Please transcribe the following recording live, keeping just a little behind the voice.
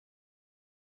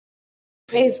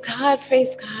Praise God,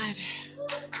 praise God.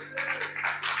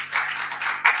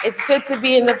 It's good to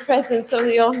be in the presence of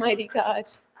the Almighty God.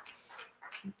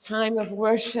 A time of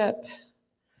worship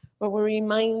where we're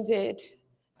reminded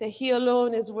that He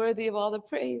alone is worthy of all the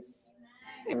praise.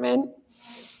 Amen.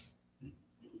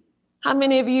 How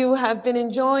many of you have been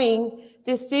enjoying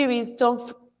this series?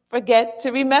 Don't forget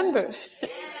to remember.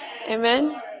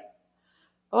 Amen.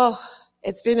 Oh,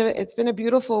 it's been a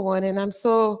beautiful one, and I'm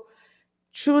so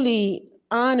truly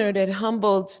honored and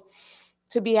humbled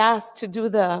to be asked to do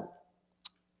the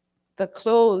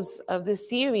close of this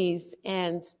series.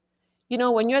 And you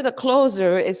know, when you're the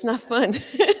closer, it's not fun.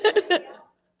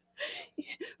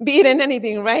 Be it in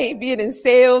anything, right? Be it in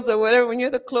sales or whatever. When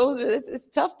you're the closer, it's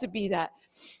tough to be that.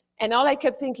 And all I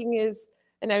kept thinking is,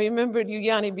 and I remembered you,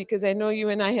 Yanni, because I know you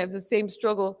and I have the same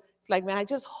struggle. It's like, man, I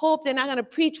just hope they're not going to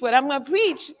preach what I'm going to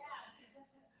preach,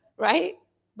 right?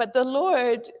 But the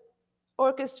Lord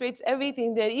orchestrates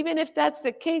everything, that even if that's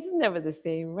the case, it's never the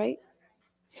same, right?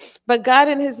 But God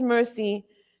in His mercy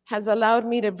has allowed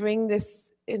me to bring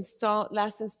this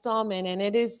last installment, and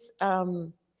it is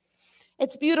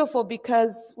it's beautiful,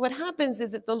 because what happens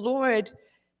is that the Lord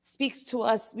speaks to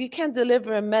us. We can't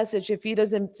deliver a message if He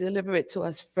doesn't deliver it to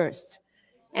us first,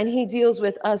 and He deals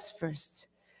with us first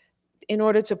in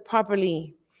order to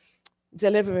properly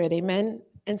deliver it. Amen.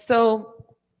 And so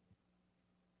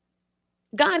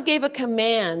God gave a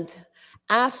command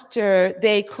after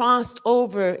they crossed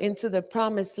over into the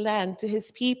promised land to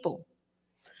His people,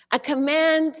 a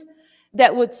command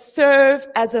that would serve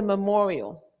as a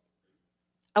memorial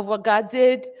of what God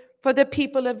did for the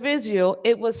people of Israel.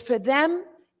 It was for them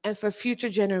and for future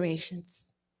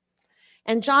generations.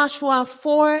 And Joshua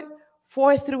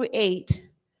 4:4-8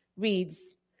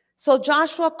 reads, "So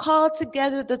Joshua called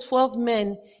together the 12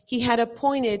 men he had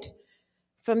appointed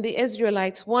from the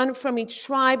Israelites, one from each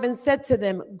tribe, and said to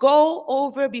them, 'Go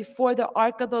over before the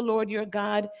ark of the Lord your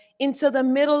God into the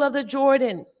middle of the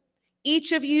Jordan.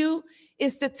 Each of you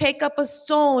is to take up a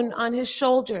stone on his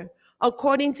shoulder,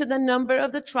 according to the number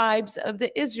of the tribes of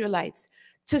the Israelites,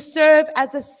 to serve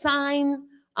as a sign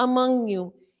among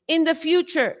you. In the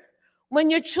future, when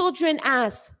your children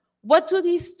ask, what do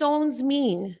these stones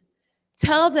mean?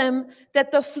 Tell them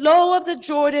that the flow of the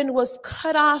Jordan was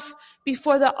cut off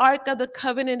before the ark of the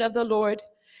covenant of the Lord.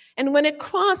 And when it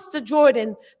crossed the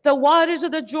Jordan, the waters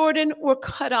of the Jordan were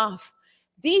cut off.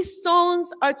 These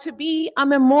stones are to be a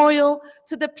memorial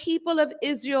to the people of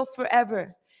Israel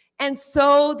forever.' And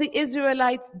so the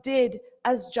Israelites did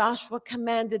as Joshua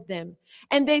commanded them.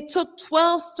 And they took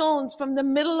 12 stones from the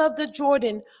middle of the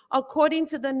Jordan, according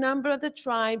to the number of the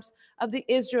tribes of the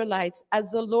Israelites,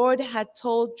 as the Lord had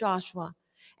told Joshua.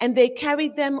 And they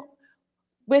carried them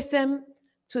with them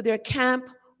to their camp,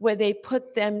 where they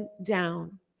put them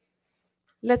down."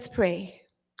 Let's pray.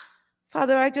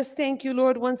 Father, I just thank you,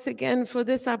 Lord, once again for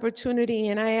this opportunity.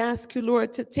 And I ask you,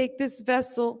 Lord, to take this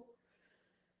vessel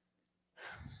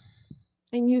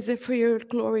and use it for your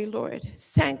glory, Lord.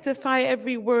 Sanctify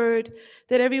every word,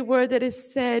 that every word that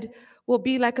is said will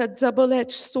be like a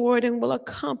double-edged sword and will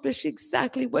accomplish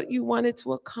exactly what you want it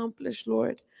to accomplish,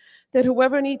 Lord. That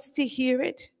whoever needs to hear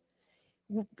it,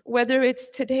 whether it's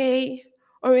today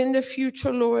or in the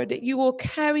future, Lord, that you will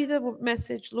carry the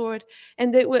message, Lord,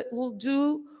 and that it will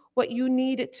do what you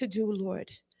need it to do,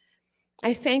 Lord.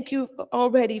 I thank you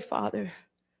already, Father,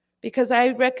 because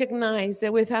I recognize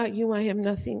that without you I am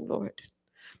nothing, Lord.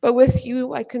 But with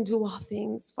you, I can do all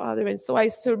things, Father. And so I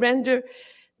surrender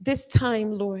this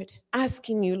time, Lord,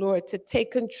 asking you, Lord, to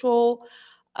take control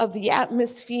of the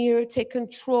atmosphere, take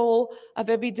control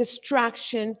of every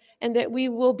distraction, and that we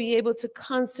will be able to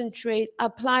concentrate,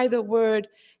 apply the word,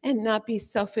 and not be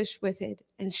selfish with it,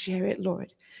 and share it,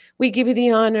 Lord. We give you the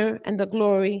honor and the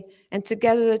glory. And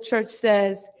together the church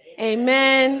says,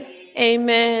 amen,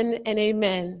 amen, and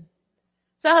amen.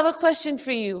 So I have a question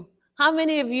for you. How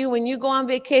many of you, when you go on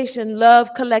vacation,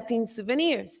 love collecting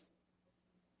souvenirs?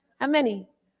 How many,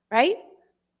 right?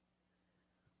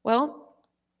 Well,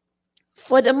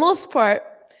 for the most part,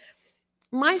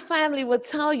 my family will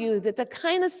tell you that the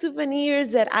kind of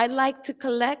souvenirs that I like to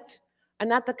collect are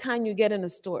not the kind you get in a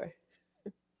store.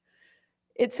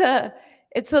 It's a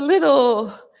little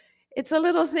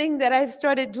thing that I've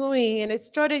started doing, and it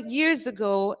started years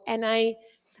ago, and I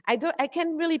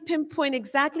can't really pinpoint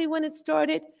exactly when it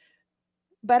started,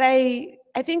 but I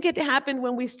think it happened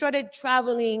when we started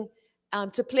traveling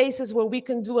to places where we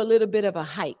can do a little bit of a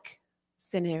hike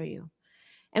scenario.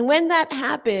 And when that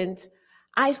happened,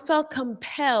 I felt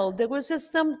compelled. There was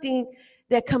just something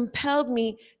that compelled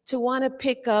me to want to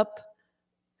pick up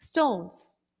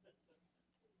stones.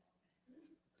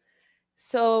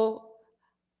 So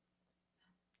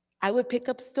I would pick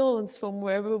up stones from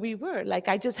wherever we were. Like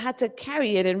I just had to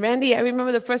carry it. And Randy, I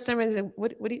remember the first time I said,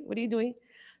 what are you doing?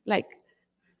 Like,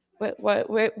 what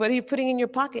are you putting in your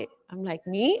pocket? I'm like,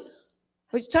 me?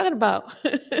 What are you talking about?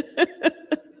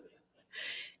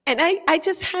 And I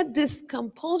just had this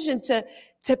compulsion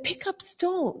to pick up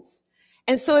stones.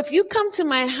 And so if you come to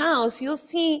my house, you'll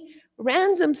see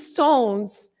random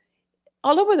stones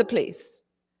all over the place.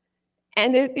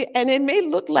 And it may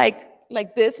look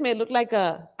like this, may look like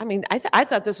I mean, I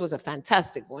thought this was a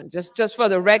fantastic one, just for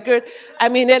the record. I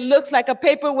mean, it looks like a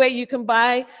paperweight you can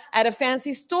buy at a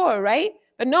fancy store, right?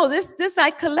 But no, this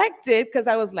I collected because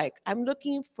I was like, I'm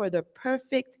looking for the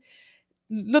perfect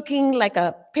looking like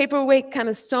a paperweight kind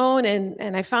of stone,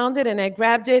 and I found it and I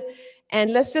grabbed it.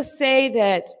 And let's just say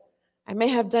that I may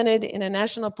have done it in a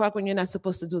national park when you're not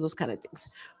supposed to do those kind of things.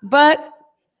 But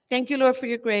thank you, Lord, for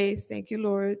your grace. Thank you,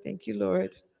 Lord. Thank you,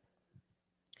 Lord.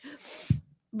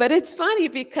 But it's funny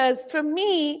because for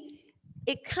me,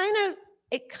 it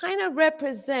kind of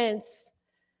represents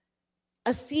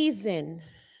a season,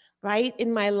 right,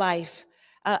 in my life,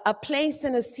 a place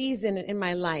and a season in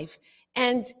my life.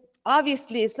 And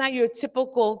obviously, it's not your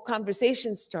typical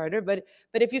conversation starter, but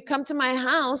if you come to my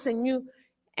house and you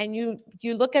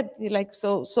look at, you're like,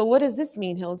 so what does this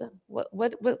mean, Hilda?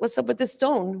 What's up with this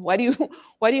stone? Why do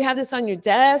you have this on your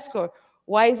desk, or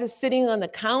why is it sitting on the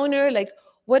counter? Like,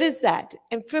 what is that?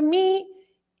 And for me,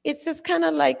 it's just kind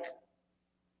of like,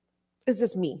 it's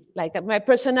just me. Like my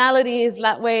personality is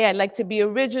that way. I like to be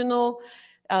original.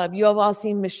 You have all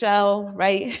seen Michelle,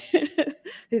 right?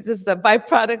 This is a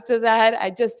byproduct of that.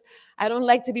 I don't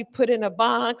like to be put in a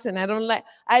box, and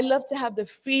I love to have the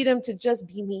freedom to just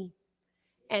be me.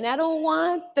 And I don't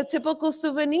want the typical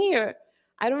souvenir.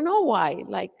 I don't know why.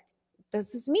 Like,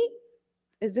 this is me.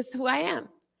 Is this who I am?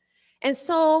 And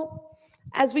so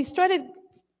as we started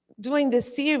doing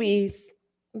this series,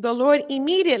 the Lord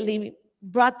immediately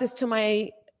brought this to my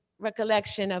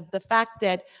recollection of the fact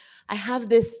that I have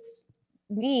this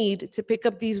need to pick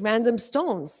up these random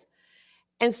stones.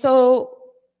 And so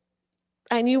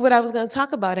I knew what I was going to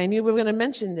talk about. I knew we were going to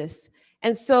mention this.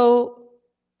 And so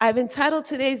I've entitled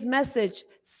today's message,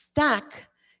 Stack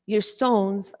Your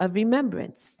Stones of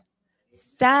Remembrance.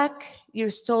 Stack your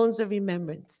stones of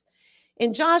remembrance.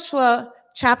 In Joshua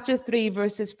chapter 3,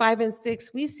 verses 5 and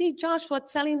 6, we see Joshua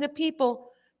telling the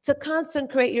people to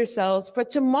consecrate yourselves, for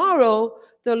tomorrow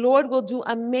the Lord will do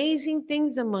amazing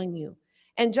things among you.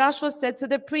 And Joshua said to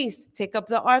the priests, take up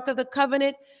the ark of the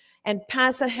covenant and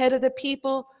pass ahead of the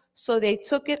people. So they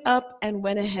took it up and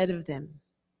went ahead of them.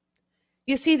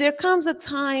 You see, there comes a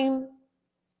time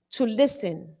to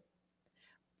listen,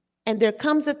 and there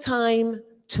comes a time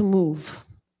to move.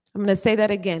 I'm going to say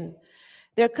that again.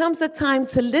 There comes a time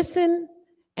to listen,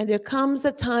 and there comes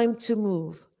a time to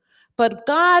move. But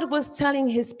God was telling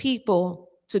his people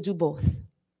to do both,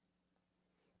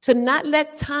 to not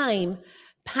let time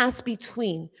pass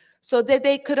between, so that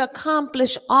they could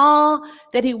accomplish all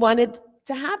that he wanted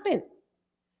to happen.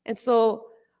 And so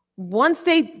once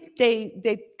they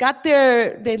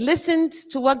listened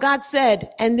to what God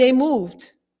said and they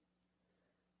moved,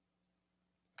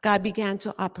 God began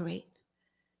to operate.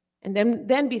 And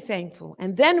then be thankful,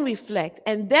 and then reflect,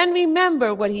 and then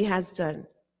remember what he has done.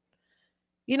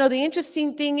 You know, the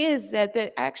interesting thing is that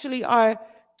there actually are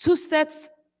two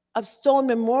sets of stone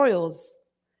memorials.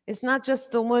 It's not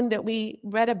just the one that we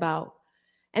read about.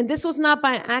 And this was not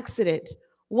by accident.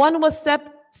 One was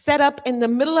set up in the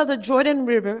middle of the Jordan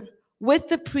River with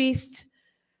the priest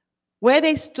where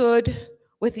they stood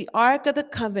with the Ark of the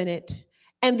Covenant,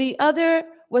 and the other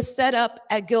was set up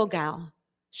at Gilgal,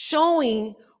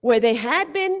 showing where they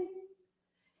had been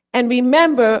and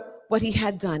remember what he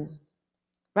had done,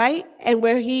 right? And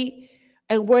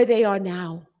where they are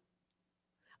now.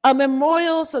 A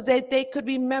memorial so that they could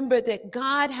remember that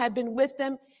God had been with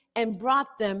them and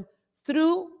brought them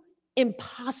through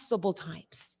impossible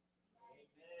times.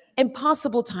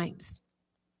 Impossible times.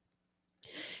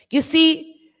 You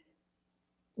see,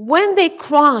 when they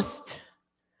crossed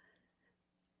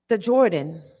the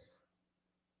Jordan,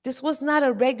 this was not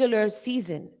a regular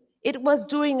season. It was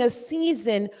during a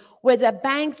season where the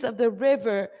banks of the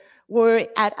river were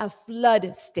at a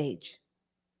flood stage.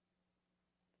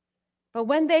 But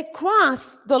when they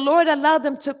crossed, the Lord allowed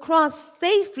them to cross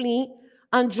safely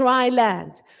on dry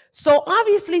land. So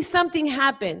obviously something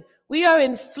happened. We are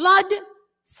in flood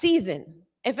season.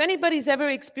 If anybody's ever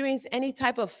experienced any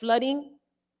type of flooding,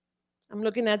 I'm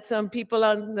looking at some people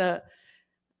in the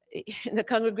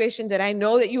congregation that I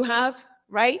know that you have,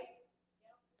 right?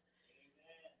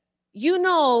 You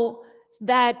know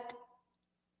that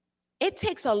it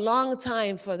takes a long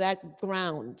time for that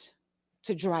ground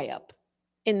to dry up.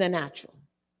 in the natural.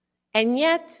 And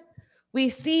yet, we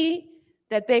see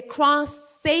that they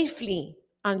crossed safely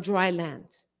on dry land.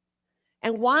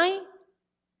 And why?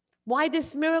 Why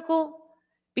this miracle?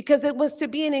 Because it was to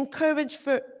be an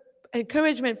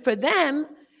encouragement for them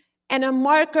and a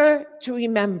marker to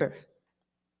remember.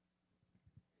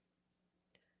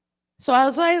 So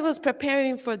as I was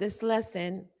preparing for this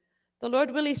lesson, the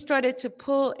Lord really started to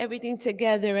pull everything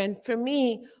together. And for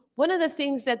me, one of the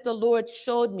things that the Lord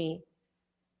showed me,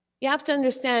 you have to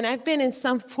understand, I've been in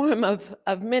some form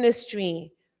of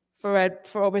ministry for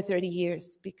over 30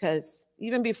 years, because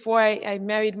even before I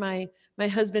married my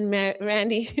husband,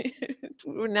 Randy,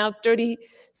 we're now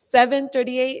 37,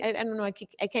 38. I don't know,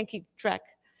 I can't keep track.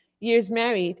 Years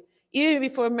married. Even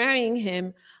before marrying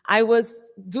him, I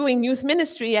was doing youth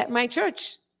ministry at my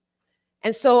church.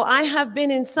 And so I have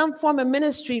been in some form of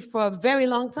ministry for a very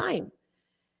long time.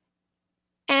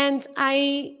 And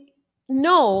I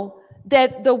know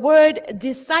that the word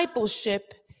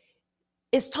discipleship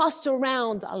is tossed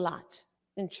around a lot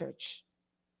in church.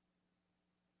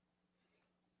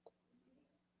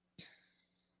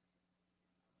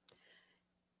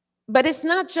 But it's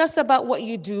not just about what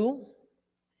you do.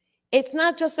 It's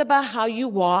not just about how you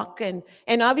walk, and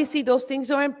obviously those things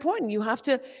are important. You have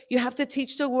to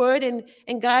teach the word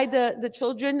and guide the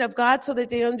children of God so that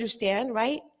they understand,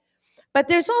 right? But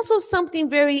there's also something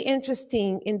very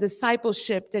interesting in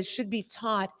discipleship that should be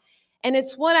taught, and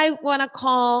it's what I want to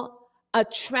call a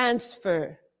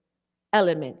transfer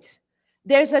element.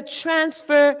 There's a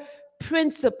transfer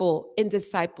principle in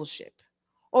discipleship,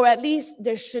 or at least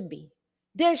there should be.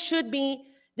 There should be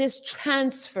this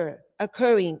transfer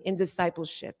occurring in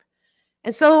discipleship.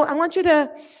 And so I want you to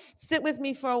sit with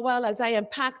me for a while as I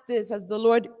unpack this, as the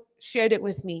Lord shared it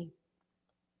with me.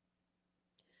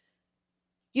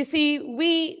 You see,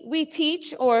 we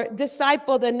teach or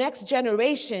disciple the next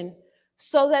generation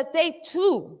so that they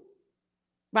too,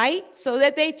 right? So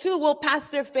that they too will pass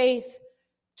their faith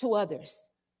to others.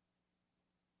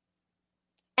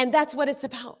 And that's what it's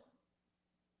about.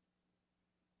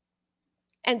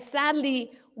 And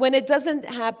sadly, when it doesn't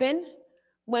happen,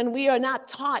 when we are not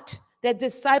taught that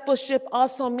discipleship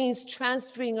also means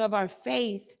transferring of our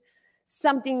faith,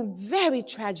 something very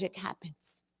tragic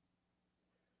happens.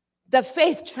 The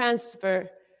faith transfer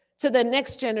to the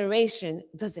next generation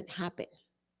doesn't happen.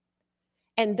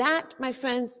 And that, my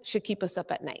friends, should keep us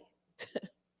up at night.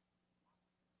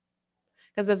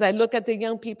 Because as I look at the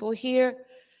young people here,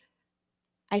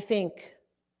 I think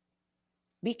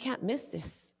we can't miss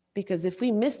this. Because if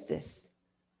we miss this,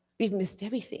 we've missed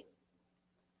everything.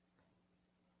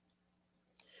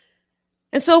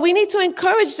 And so we need to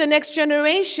encourage the next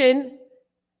generation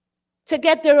to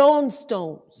get their own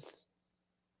stones.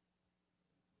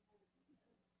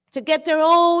 To get their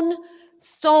own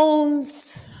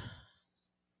stones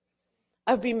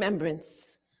of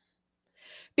remembrance.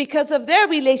 Because of their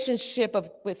relationship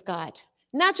with God.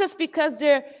 Not just because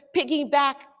they're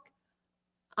piggyback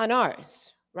on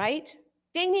ours, right?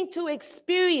 They need to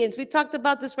experience. We talked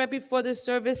about this right before the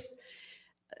service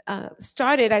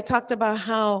started. I talked about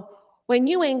how when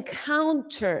you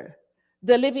encounter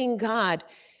the living God,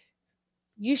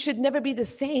 you should never be the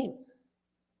same,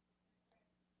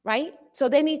 right? So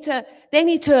they need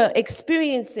to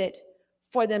experience it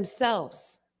for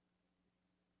themselves.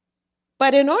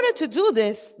 But in order to do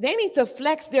this, they need to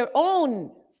flex their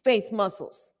own faith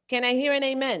muscles. Can I hear an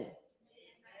amen?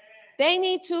 They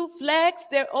need to flex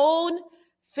their own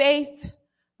faith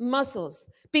muscles,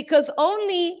 because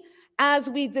only as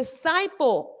we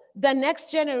disciple the next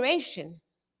generation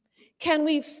can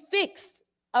we fix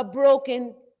a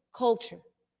broken culture.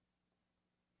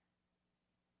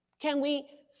 Can we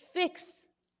fix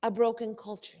a broken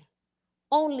culture?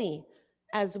 Only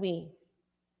as we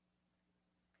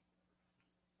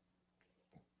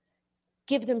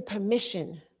give them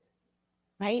permission,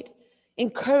 right?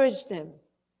 Encourage them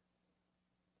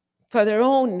for their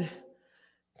own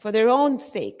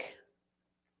sake.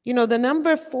 You know, the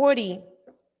number 40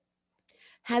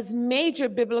 has major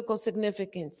biblical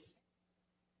significance.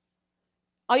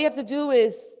 All you have to do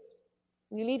is,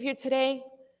 when you leave here today,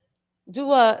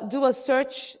 do a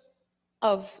search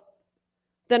of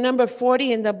the number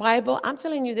 40 in the Bible. I'm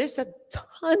telling you, there's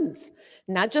tons,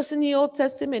 not just in the Old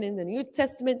Testament, in the New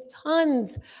Testament,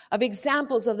 tons of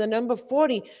examples of the number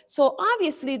 40. So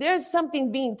obviously there's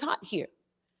something being taught here,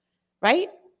 right?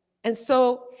 And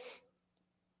so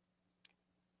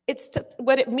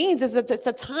what it means is that it's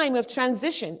a time of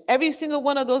transition. Every single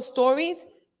one of those stories,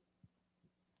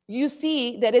 you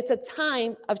see that it's a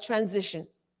time of transition.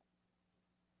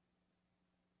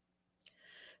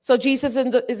 So Jesus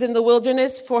is in the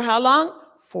wilderness for how long?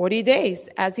 40 days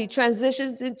as he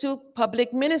transitions into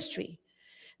public ministry.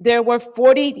 There were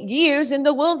 40 years in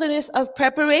the wilderness of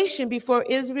preparation before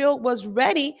Israel was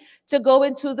ready to go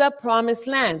into the promised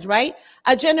land, right?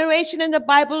 A generation in the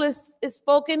Bible is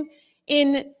spoken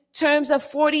in terms of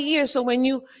 40 years. So when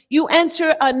you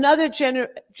enter another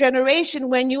generation,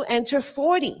 when you enter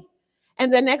 40,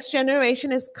 and the next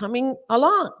generation is coming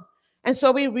along. And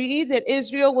so we read that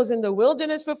Israel was in the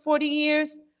wilderness for 40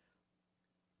 years.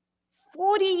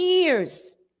 40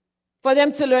 years for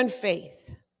them to learn faith.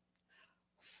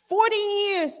 40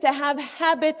 years to have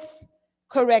habits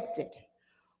corrected.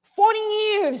 40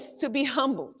 years to be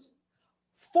humbled.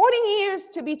 40 years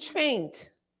to be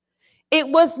trained. It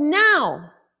was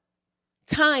now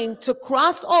time to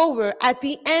cross over at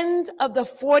the end of the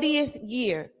 40th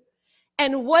year.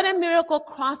 And what a miracle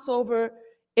crossover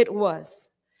it was.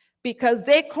 Because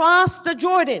they crossed the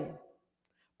Jordan.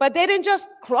 But they didn't just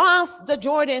cross the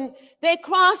Jordan. They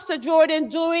crossed the Jordan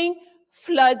during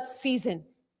flood season.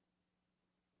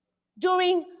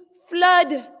 During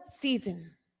flood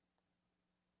season.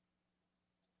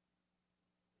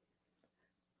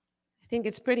 I think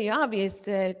it's pretty obvious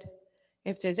that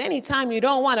if there's any time you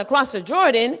don't want to cross the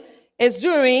Jordan, it's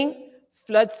during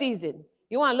flood season.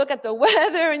 You want to look at the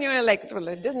weather and you're like,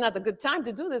 this is not a good time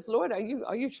to do this, Lord. Are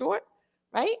you sure?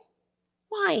 Right?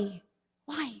 Why?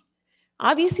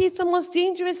 Obviously, it's the most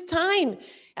dangerous time.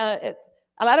 A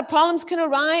lot of problems can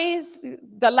arise.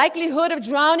 The likelihood of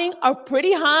drowning are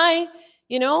pretty high.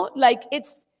 You know, like it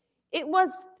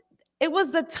was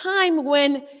the time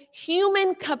when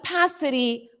human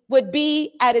capacity would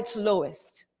be at its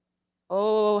lowest.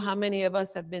 Oh, how many of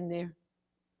us have been there?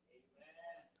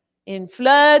 In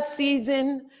flood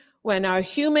season, when our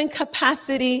human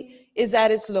capacity is at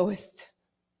its lowest.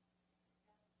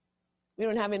 We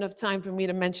don't have enough time for me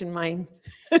to mention mine.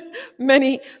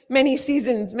 many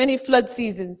seasons, many flood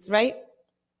seasons, right?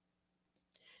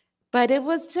 But it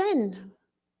was then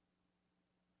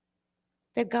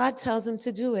that God tells him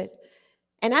to do it.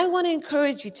 And I want to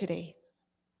encourage you today,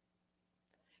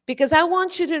 because I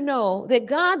want you to know that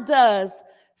God does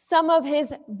some of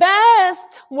his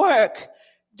best work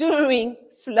during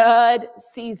flood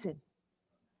season.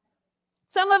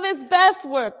 Some of his best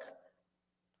work.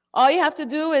 All you have to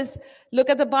do is look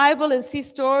at the Bible and see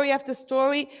story after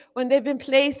story when they've been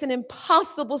placed in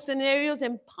impossible scenarios,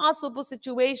 impossible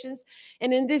situations.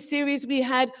 And in this series, we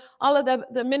had all of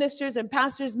the ministers and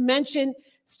pastors mention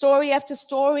story after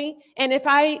story. And if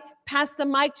I pass the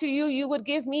mic to you, you would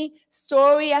give me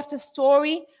story after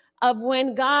story of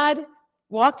when God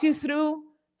walked you through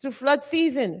flood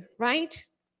season, right?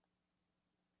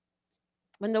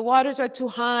 When the waters are too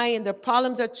high and the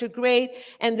problems are too great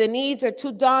and the needs are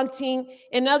too daunting.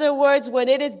 In other words, when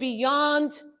it is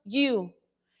beyond you.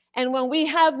 And when we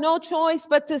have no choice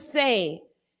but to say,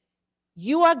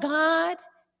 you are God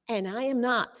and I am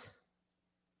not.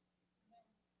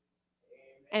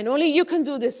 And only you can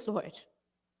do this, Lord.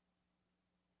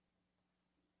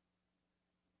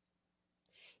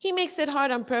 He makes it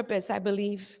hard on purpose, I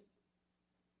believe.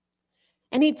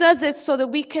 And he does it so that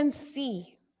we can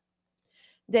see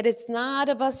that it's not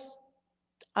of us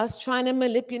trying to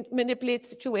manipulate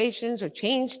situations or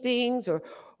change things or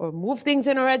move things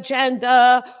in our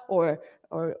agenda or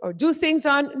do things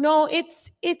on. No,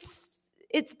 it's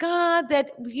God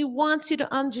that he wants you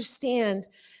to understand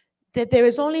that there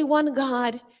is only one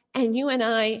God and you and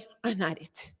I are not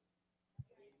it.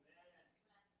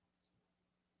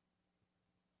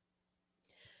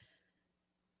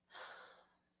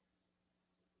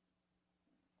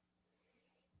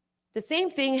 The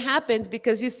same thing happened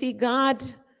because you see, God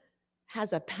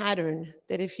has a pattern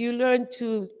that if you learn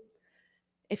to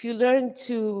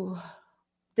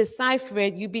decipher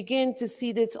it, you begin to see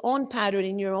its own pattern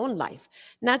in your own life,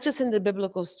 not just in the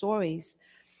biblical stories.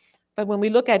 But when we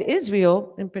look at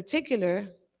Israel in particular,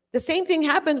 the same thing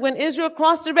happened when Israel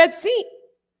crossed the Red Sea,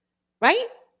 right?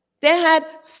 They had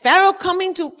Pharaoh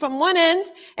coming from one end,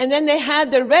 and then they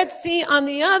had the Red Sea on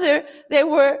the other. They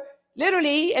were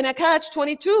literally in a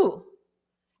catch-22.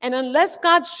 And unless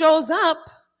God shows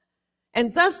up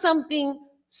and does something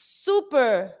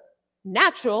supernatural,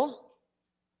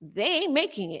 they ain't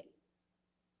making it.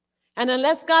 And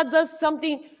unless God does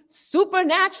something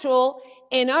supernatural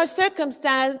in our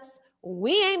circumstance,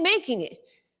 we ain't making it.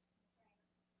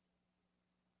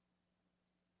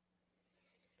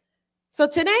 So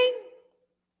today,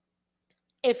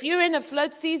 if you're in a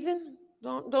flood season,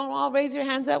 don't all raise your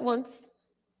hands at once.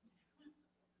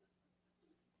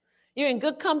 You're in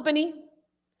good company,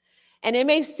 and it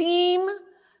may seem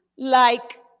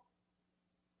like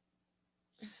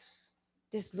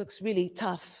this looks really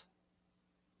tough.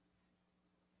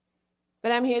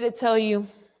 But I'm here to tell you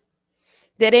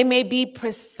that it may be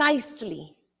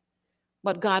precisely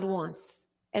what God wants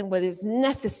and what is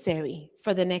necessary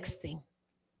for the next thing.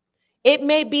 It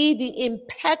may be the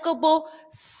impeccable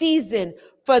season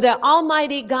for the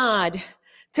Almighty God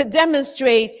to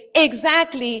demonstrate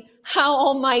exactly how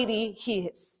almighty He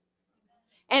is.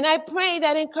 And I pray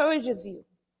that encourages you,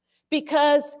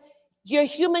 because your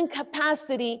human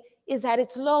capacity is at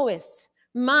its lowest.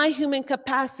 My human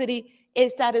capacity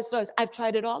is at its lowest. I've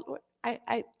tried it all, Lord.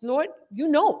 Lord, you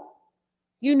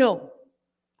know,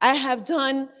 I have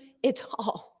done it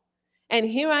all. And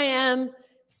here I am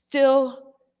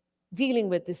still dealing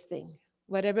with this thing,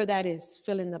 whatever that is,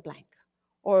 fill in the blank.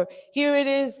 Or here it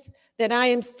is that I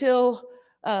am still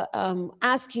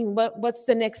asking what's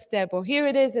the next step. Or here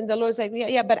it is, and the Lord's like,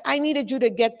 yeah, but I needed you to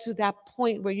get to that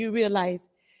point where you realize,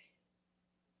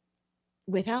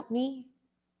 without me,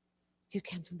 you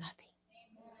can do nothing.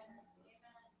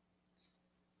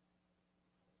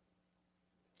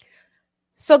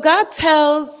 So God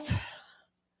tells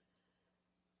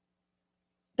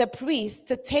the priest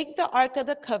to take the Ark of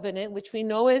the Covenant, which we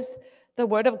know is the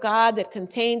Word of God that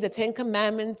contained the 10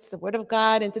 Commandments, the Word of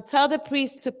God, and to tell the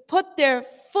priests to put their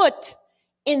foot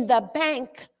in the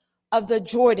bank of the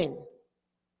Jordan.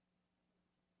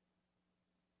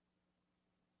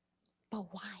 But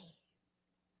why?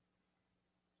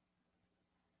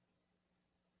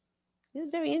 This is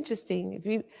very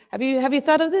interesting. Have you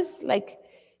thought of this? Like,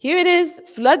 here it is,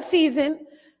 flood season.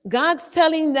 God's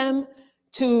telling them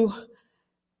to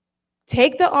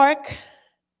take the ark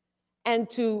and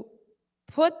to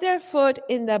put their foot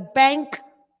in the bank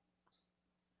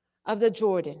of the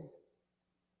Jordan.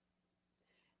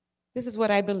 This is what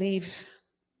I believe,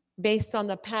 based on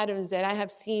the patterns that I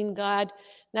have seen God,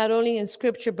 not only in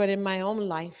scripture, but in my own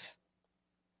life.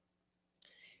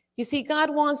 You see,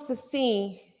 God wants to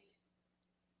see,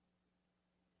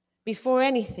 before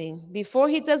anything, before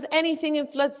He does anything in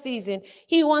flood season,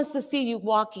 He wants to see you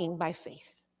walking by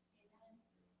faith.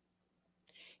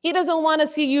 He doesn't want to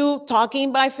see you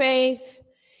talking by faith.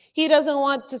 He doesn't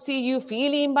want to see you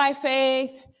feeling by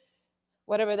faith,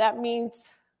 whatever that means.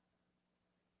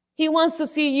 He wants to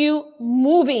see you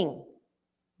moving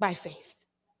by faith.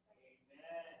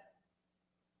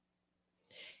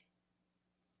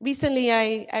 Recently,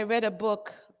 I read a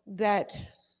book that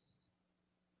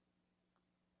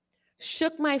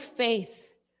shook my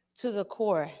faith to the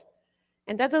core.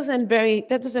 And that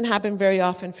doesn't happen very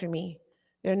often for me.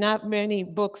 There are not many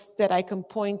books that I can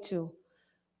point to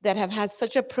that have had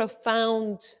such a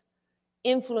profound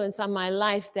influence on my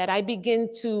life that I begin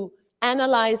to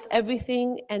analyze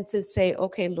everything and to say,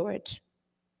 okay, Lord,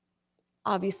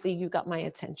 obviously you got my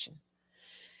attention.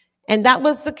 And that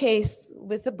was the case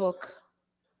with a book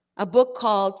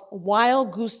called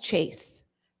Wild Goose Chase,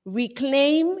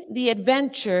 Reclaim the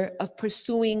Adventure of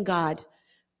Pursuing God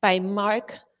by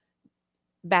Mark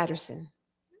Batterson.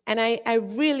 And I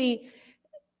really,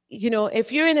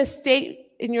 if you're in a state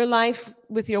in your life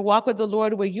with your walk with the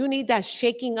Lord where you need that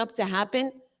shaking up to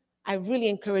happen, I really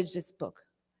encourage this book.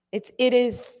 It's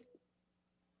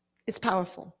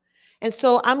powerful. And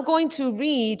so I'm going to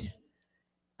read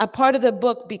a part of the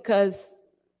book because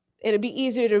it'll be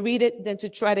easier to read it than to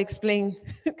try to explain,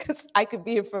 because I could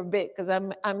be here for a bit, because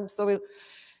I'm so,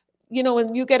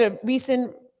 when you get a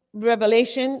recent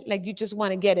revelation, like you just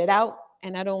want to get it out,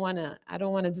 and I don't want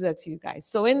to do that to you guys.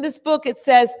 So in this book, it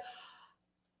says,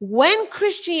 when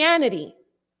Christianity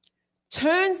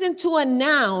turns into a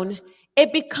noun,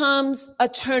 it becomes a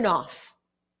turnoff.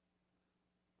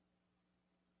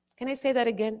 Can I say that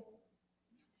again?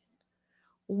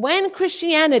 When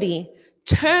Christianity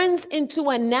turns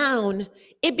into a noun,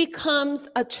 it becomes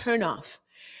a turnoff.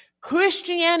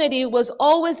 Christianity was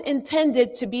always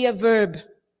intended to be a verb.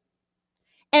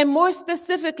 And more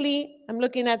specifically, I'm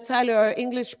looking at Tyler, our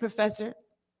English professor,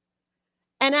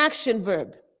 an action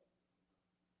verb.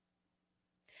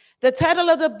 The title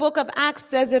of the book of Acts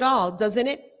says it all, doesn't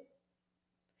it?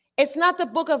 It's not the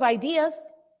book of ideas.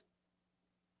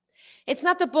 It's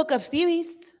not the book of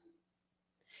theories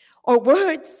or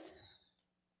words.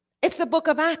 It's the book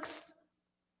of Acts.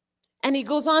 And he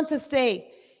goes on to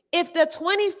say, if the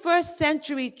 21st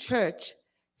century church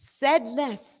said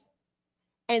less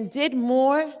and did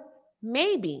more,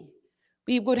 maybe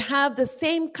we would have the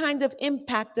same kind of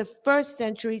impact the first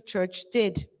century church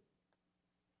did.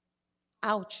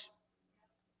 Ouch.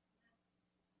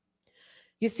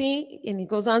 You see, and he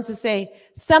goes on to say,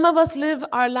 some of us live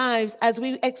our lives as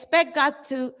we expect God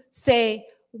to say,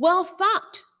 well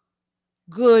thought,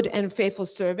 good and faithful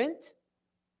servant.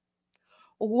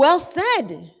 Well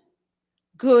said,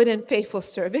 good and faithful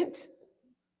servant.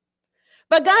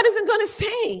 But God isn't going to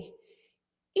say,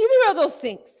 Either of those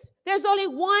things. There's only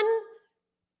one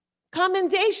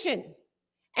commendation,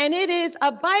 and it is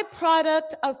a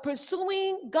byproduct of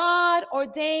pursuing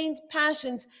God-ordained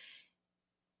passions.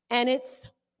 And it's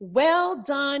well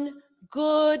done,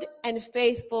 good and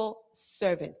faithful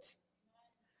servant.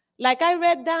 Like I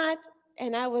read that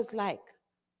and I was like,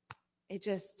 it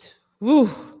just, woo.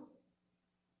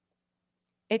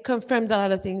 It confirmed a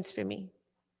lot of things for me.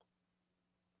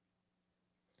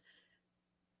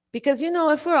 Because,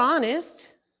 if we're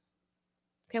honest,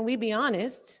 can we be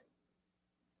honest?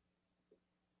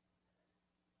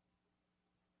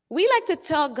 We like to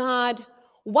tell God,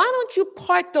 why don't you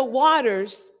part the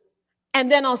waters and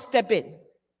then I'll step in?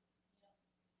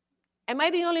 Am I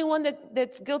the only one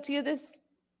that's guilty of this?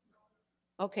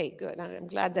 Okay, good. I'm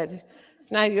glad that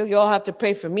now you all have to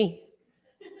pray for me.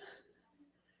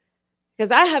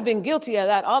 Because I have been guilty of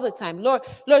that all the time. Lord,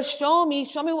 show me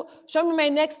my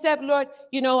next step, Lord.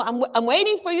 I'm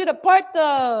waiting for you to part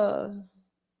the,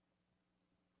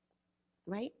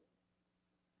 right?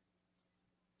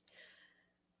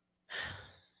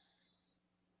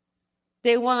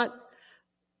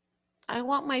 I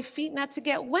want my feet not to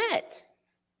get wet,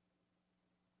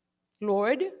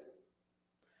 Lord.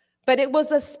 But it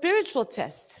was a spiritual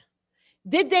test.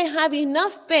 Did they have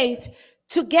enough faith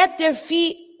to get their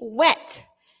feet wet?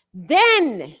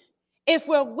 Then, if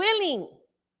we're willing,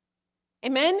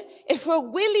 amen, if we're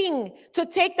willing to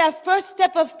take that first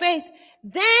step of faith,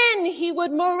 then he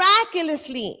would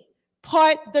miraculously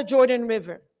part the Jordan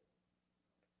River.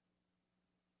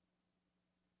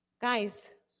 Guys,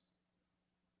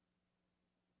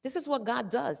 this is what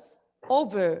God does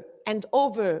over and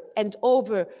over and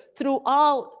over through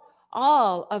all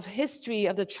of history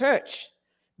of the church,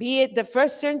 be it the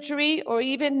first century or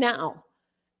even now.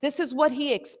 This is what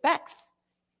he expects.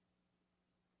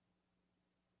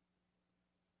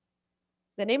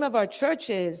 The name of our church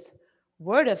is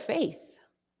Word of Faith.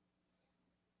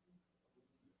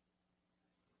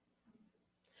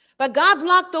 But God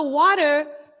blocked the water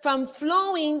from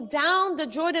flowing down the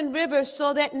Jordan River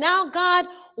so that now God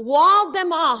walled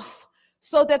them off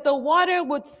so that the water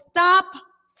would stop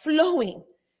flowing.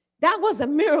 That was a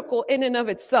miracle in and of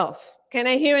itself. Can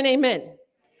I hear an amen?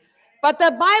 But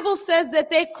the Bible says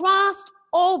that they crossed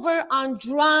over on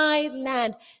dry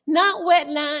land, not wet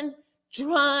land,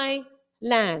 dry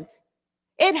land.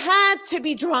 It had to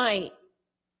be dry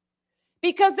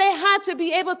because they had to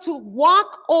be able to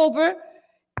walk over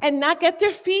and not get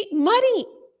their feet muddy,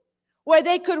 where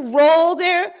they could roll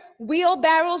their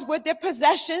wheelbarrows with their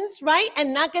possessions, right,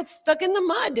 and not get stuck in the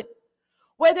mud,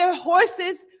 where their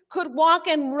horses could walk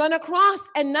and run across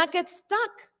and not get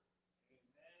stuck.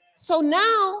 So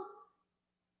now,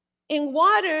 in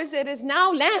waters, it is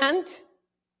now land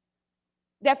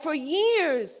that for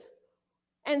years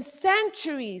and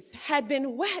centuries had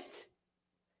been wet,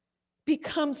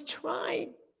 becomes dry.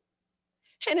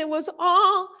 And it was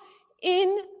all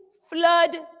in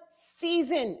flood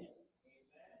season.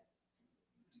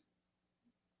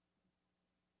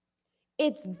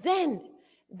 It's then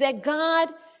that God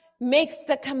makes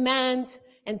the command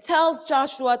and tells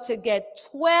Joshua to get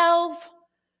 12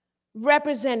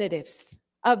 representatives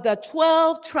of the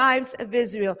 12 tribes of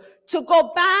Israel to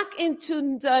go back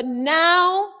into the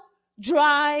now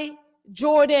dry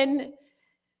Jordan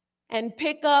and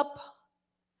pick up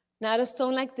not a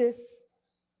stone like this,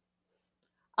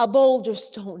 a boulder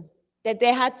stone that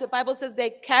they had to, the Bible says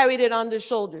they carried it on their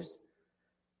shoulders.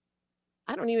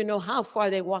 I don't even know how far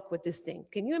they walked with this thing.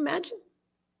 Can you imagine?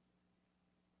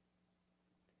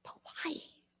 But why?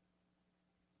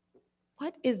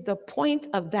 What is the point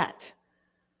of that?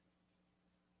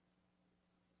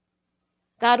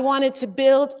 God wanted to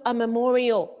build a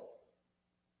memorial,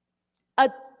 a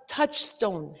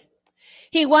touchstone.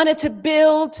 He wanted to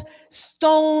build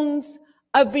stones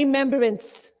of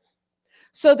remembrance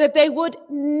so that they would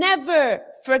never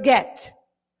forget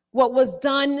what was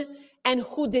done and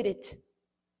who did it.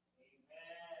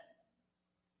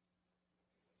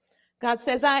 God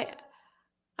says, I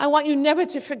want you never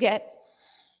to forget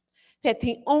that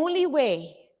the only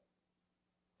way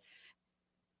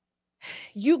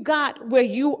you got where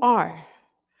you are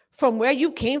from where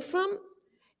you came from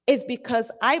is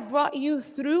because I brought you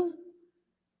through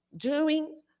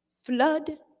during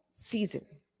flood season.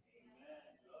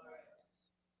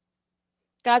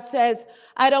 God says,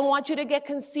 I don't want you to get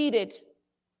conceited.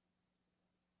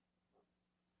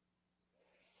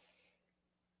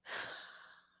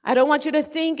 I don't want you to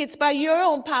think it's by your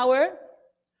own power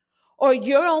or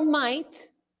your own might.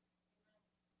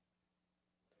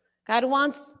 God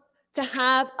wants to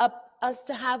have us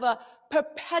to have a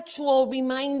perpetual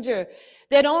reminder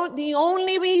that the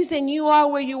only reason you are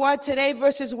where you are today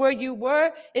versus where you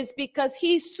were is because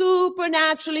he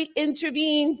supernaturally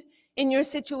intervened in your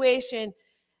situation.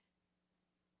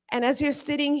 And as you're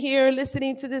sitting here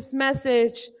listening to this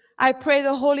message, I pray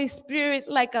the Holy Spirit,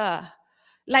 like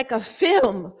a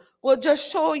film, will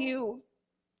just show you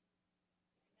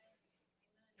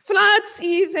flood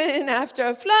season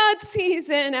after flood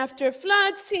season after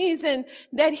flood season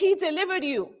that he delivered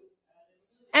you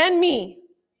and me.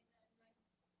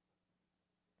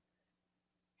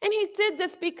 And he did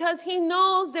this because he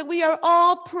knows that we are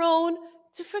all prone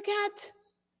to forget.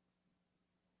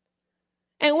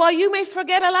 And while you may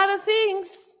forget a lot of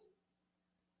things,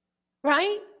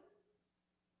 right?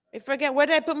 I forget, where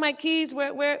did I put my keys?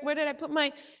 Where did I put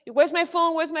where's my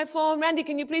phone? Where's my phone? Randy,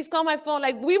 can you please call my phone?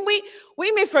 Like we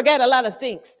may forget a lot of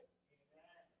things.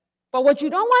 But what you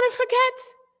don't want to forget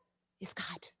is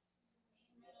God.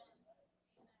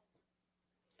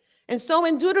 And so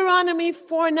in Deuteronomy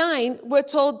 4:9, we're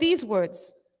told these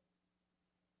words.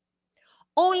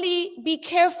 Only be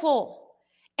careful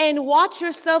and watch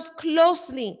yourselves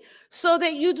closely so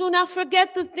that you do not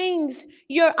forget the things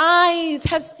your eyes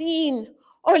have seen,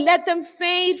 or let them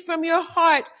fade from your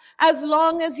heart as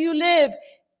long as you live.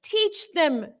 Teach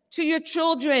them to your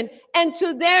children and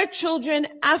to their children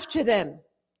after them.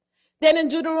 Then in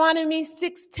Deuteronomy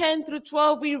 6:10 through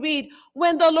 12, we read,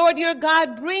 when the Lord your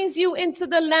God brings you into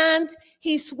the land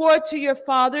he swore to your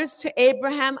fathers, to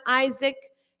Abraham, Isaac,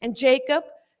 and Jacob,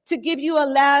 to give you a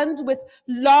land with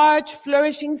large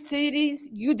flourishing cities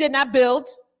you did not build,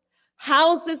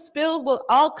 houses filled with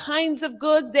all kinds of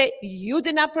goods that you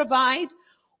did not provide,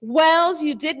 wells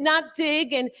you did not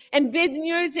dig, and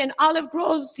vineyards and olive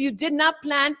groves you did not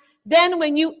plant, then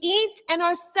when you eat and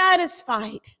are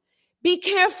satisfied, be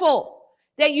careful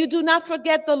that you do not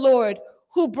forget the Lord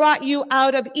who brought you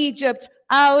out of Egypt,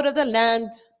 out of the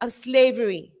land of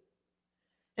slavery.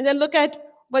 And then look at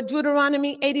what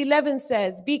Deuteronomy 8:11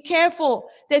 says. Be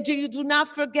careful that you do not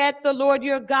forget the Lord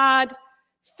your God,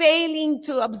 failing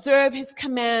to observe his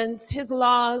commands, his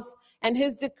laws, and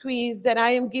his decrees that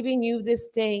I am giving you this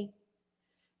day.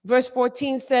 Verse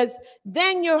 14 says,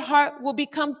 then your heart will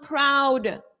become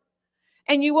proud,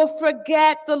 and you will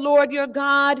forget the Lord your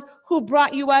God who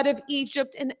brought you out of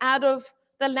Egypt and out of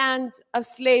the land of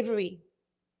slavery.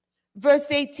 Verse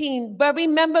 18, but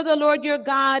remember the Lord your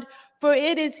God, for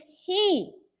it is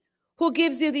he who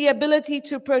gives you the ability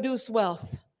to produce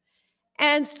wealth,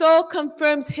 and so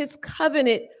confirms his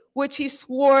covenant, which he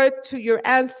swore to your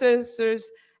ancestors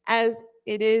as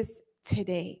it is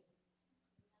today.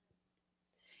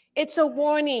 It's a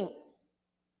warning.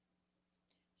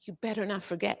 You better not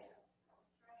forget.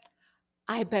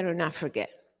 I better not forget.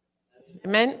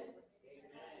 Amen?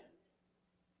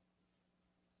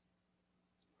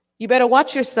 You better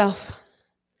watch yourself,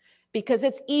 because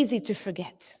it's easy to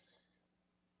forget.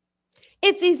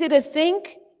 It's easy to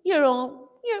think you're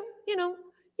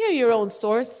your own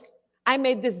source. I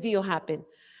made this deal happen.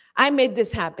 I made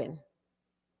this happen.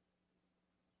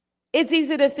 It's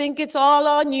easy to think it's all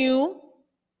on you.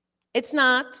 It's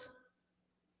not.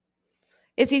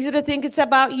 It's easy to think it's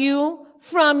about you,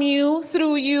 from you,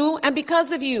 through you, and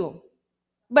because of you.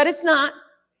 But it's not.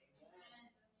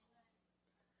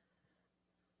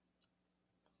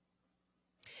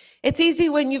 It's easy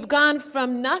when you've gone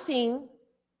from nothing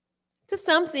to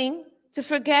something to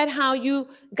forget how you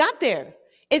got there.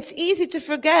 It's easy to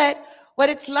forget what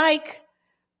it's like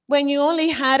when you only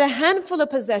had a handful of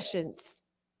possessions.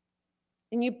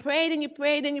 And you prayed and you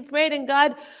prayed and you prayed, and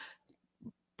God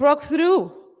broke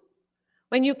through.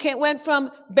 When you went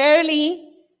from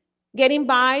barely getting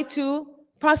by to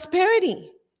prosperity.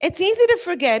 It's easy to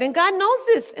forget, and God knows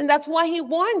this, and that's why he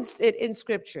warns it in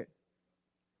Scripture.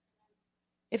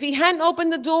 If he hadn't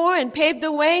opened the door and paved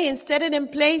the way and set it in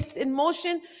place, in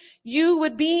motion, you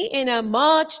would be in a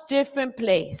much different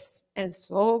place. And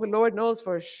so the Lord knows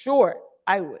for sure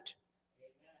I would.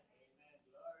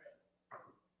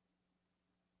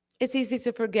 It's easy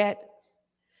to forget.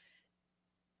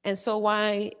 And so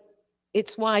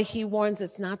it's why he warns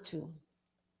us not to.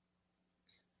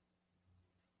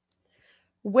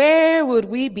 Where would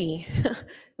we be?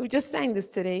 We just sang this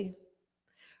today.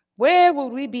 Where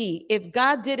would we be if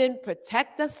God didn't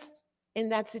protect us in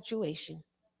that situation?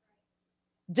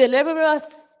 Deliver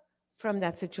us from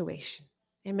that situation.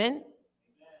 Amen?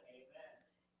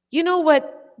 You know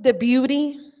what the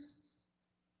beauty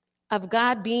of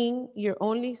God being your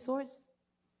only source?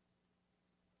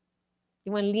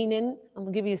 You want to lean in? I'm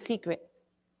going to give you a secret.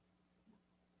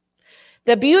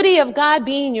 The beauty of God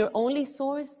being your only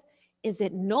source is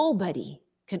that nobody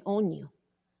can own you.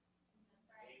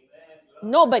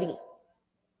 Nobody.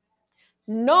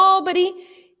 Nobody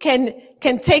can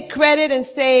take credit and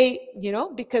say,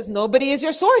 because nobody is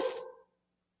your source.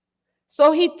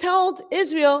 So he told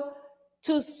Israel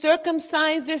to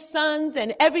circumcise their sons,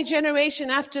 and every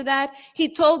generation after that, he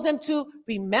told them to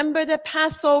remember the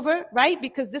Passover, right?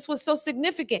 Because this was so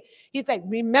significant. He's like,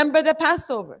 remember the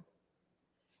Passover.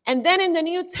 And then in the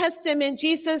New Testament,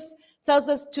 Jesus tells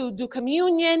us to do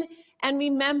communion and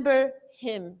remember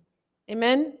him.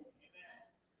 Amen?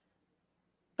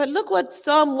 But look what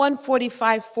Psalm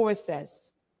 145:4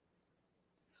 says.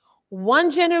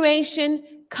 One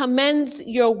generation commends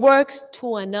your works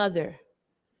to another.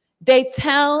 They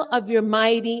tell of your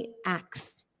mighty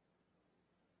acts.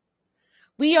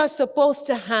 We are supposed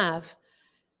to have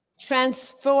transferable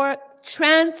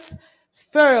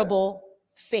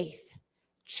faith.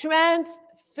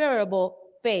 Transferable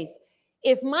faith.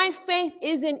 If my faith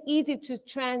isn't easy to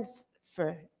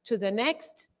transfer to the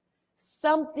next,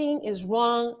 something is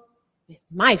wrong with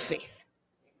my faith.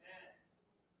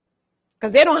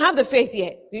 Because they don't have the faith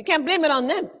yet. You can't blame it on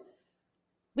them.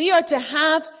 We are to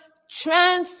have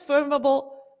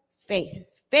transferable faith.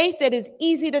 Faith that is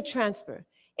easy to transfer.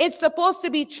 It's supposed to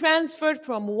be transferred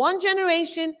from one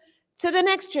generation to the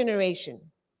next generation.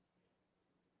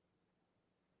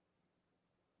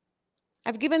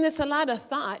 I've given this a lot of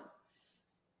thought.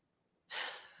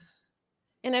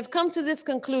 And I've come to this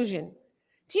conclusion.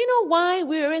 Do you know why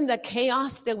we're in the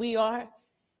chaos that we are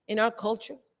in our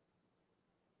culture?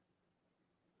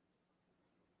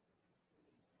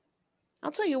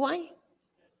 I'll tell you why.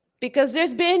 Because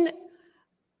there's been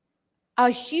a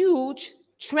huge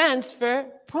transfer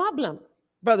problem.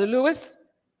 Brother Lewis?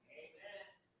 Amen.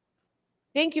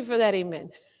 Thank you for that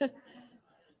amen.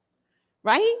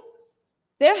 Right?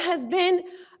 There has been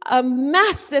a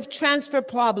massive transfer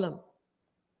problem.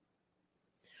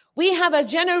 We have a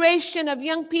generation of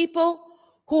young people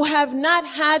who have not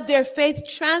had their faith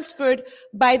transferred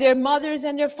by their mothers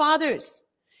and their fathers,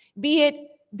 be it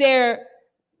their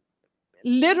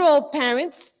literal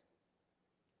parents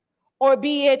or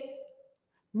be it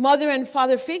mother and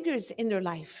father figures in their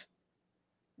life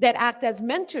that act as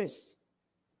mentors.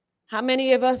 How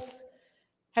many of us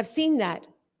have seen that?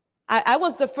 I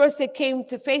was the first that came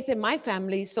to faith in my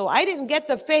family, so I didn't get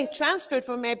the faith transferred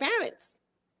from my parents.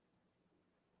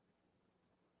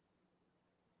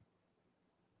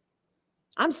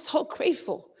 I'm so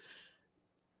grateful.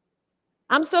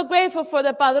 I'm so grateful for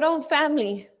the Padron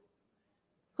family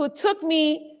who took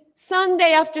me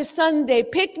Sunday after Sunday,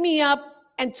 picked me up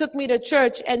and took me to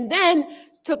church, and then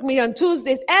took me on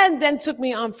Tuesdays, and then took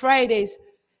me on Fridays.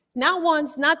 Not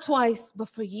once, not twice, but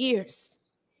for years.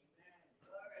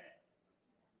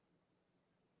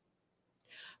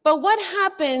 But what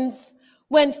happens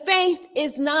when faith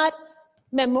is not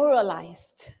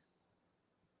memorialized?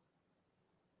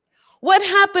 What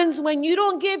happens when you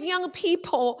don't give young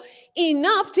people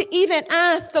enough to even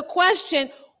ask the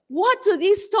question, what do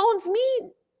these stones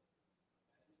mean?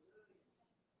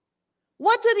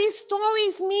 What do these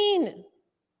stories mean?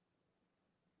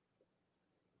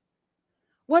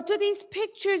 What do these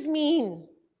pictures mean?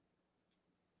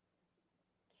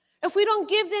 If we don't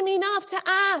give them enough to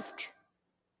ask.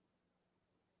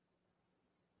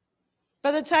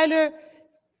 Brother Tyler,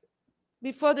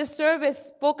 before the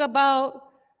service, spoke about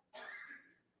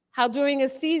how during a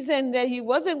season that he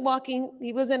wasn't walking,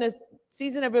 he was in a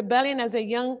season of rebellion as a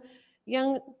young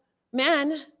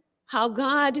man, how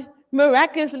God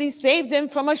miraculously saved him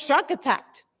from a shark attack.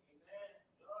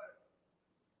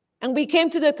 And we came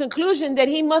to the conclusion that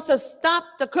he must have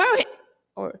stopped the current,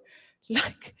 or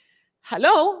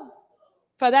hello,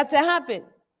 for that to happen.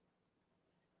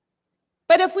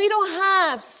 But if we don't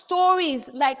have stories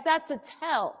like that to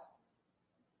tell,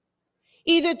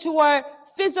 either to our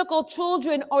physical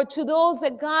children or to those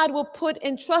that God will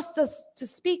entrust us to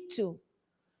speak to,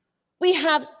 we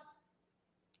have,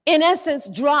 in essence,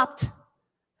 dropped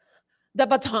the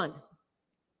baton.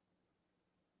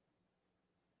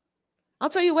 I'll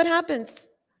tell you what happens.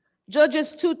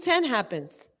 Judges 2:10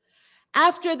 happens.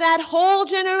 After that whole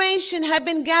generation had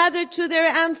been gathered to their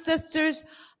ancestors,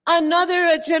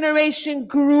 another generation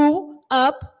grew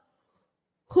up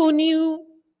who knew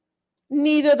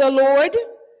neither the Lord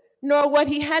nor what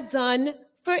he had done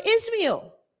for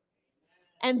Israel.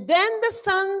 And then the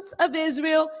sons of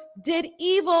Israel did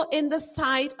evil in the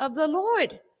sight of the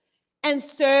Lord and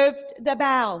served the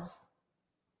Baals,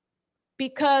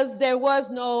 because there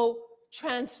was no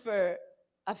transfer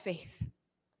of faith.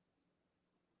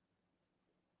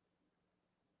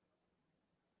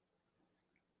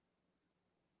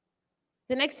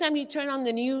 The next time you turn on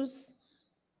the news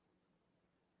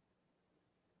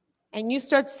and you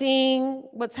start seeing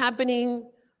what's happening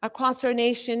across our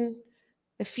nation,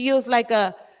 It feels like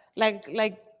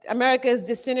America is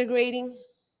disintegrating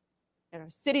and our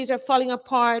cities are falling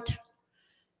apart.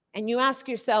 And you ask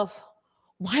yourself,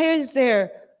 why is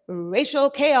there racial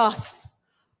chaos?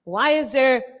 Why is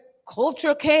there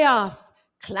cultural chaos,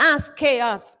 class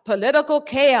chaos, political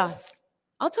chaos?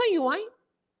 I'll tell you why.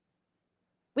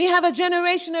 We have a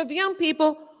generation of young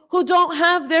people who don't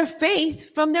have their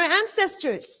faith from their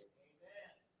ancestors.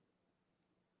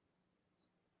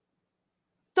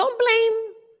 Don't blame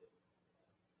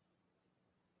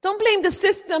the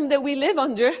system that we live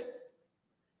under.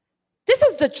 This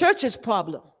is the church's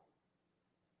problem.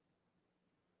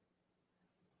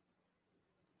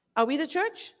 Are we the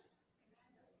church?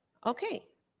 Okay.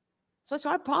 So it's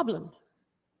our problem.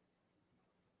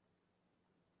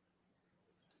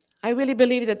 I really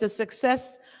believe that the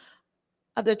success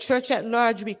of the church at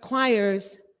large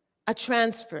requires a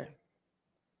transfer,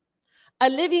 a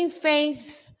living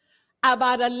faith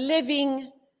about a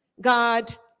living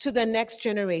God to the next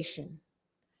generation.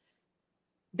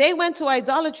 They went to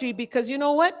idolatry because you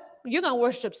know what? You're going to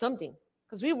worship something,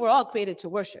 because we were all created to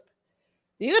worship.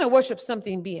 You're going to worship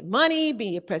something, be it money,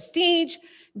 be it prestige,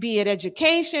 be it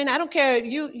education. I don't care.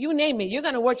 You name it. You're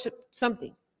going to worship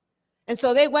something. And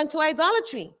so they went to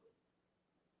idolatry.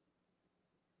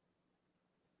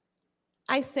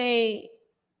 I say,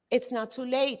 it's not too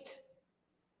late.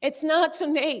 It's not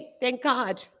too late, thank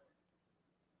God,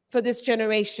 for this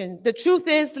generation. The truth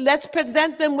is, let's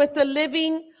present them with the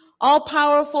living,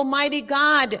 all-powerful, mighty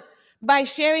God by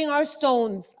sharing our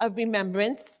stones of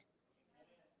remembrance.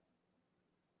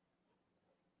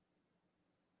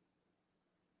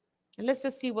 And let's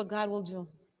just see what God will do.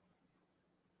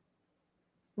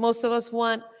 Most of us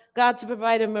want God to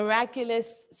provide a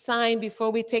miraculous sign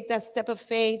before we take that step of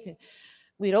faith.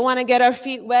 We don't want to get our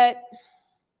feet wet.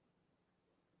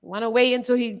 We want to wait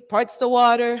until he parts the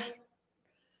water.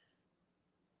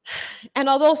 And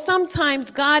although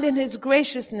sometimes God in his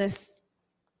graciousness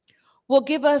will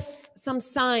give us some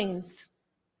signs,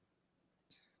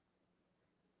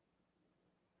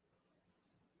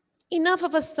 enough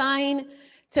of a sign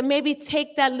to maybe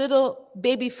take that little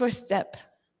baby first step,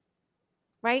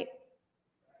 right?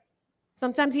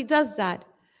 Sometimes he does that.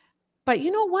 But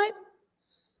you know what?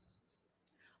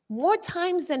 More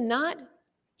times than not,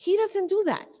 he doesn't do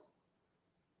that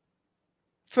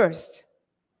first.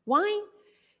 Why?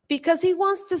 Because he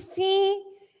wants to see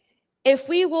if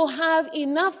we will have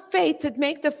enough faith to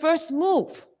make the first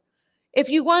move. If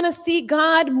you want to see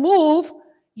God move,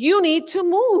 you need to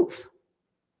move.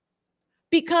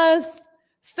 Because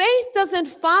faith doesn't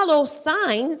follow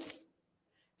signs.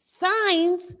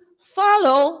 Signs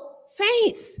follow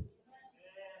faith.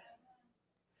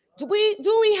 Do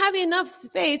we have enough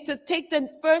faith to take the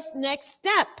first next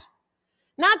step?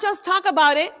 Not just talk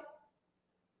about it,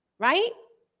 right?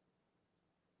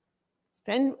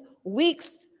 Spend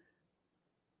weeks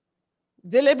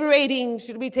deliberating,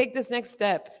 should we take this next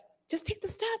step? Just take the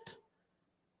step.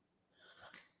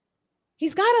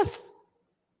 He's got us.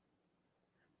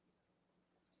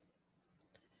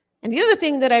 And the other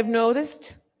thing that I've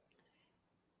noticed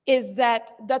is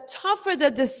that the tougher the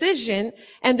decision,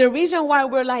 and the reason why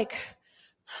we're like,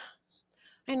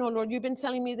 I know, Lord, you've been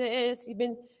telling me this,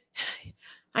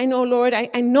 I know, Lord, I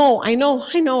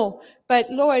know, but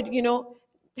Lord, you know,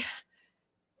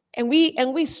 and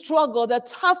we struggle. The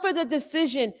tougher the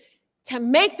decision to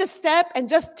make the step and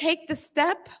just take the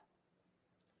step,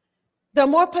 the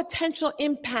more potential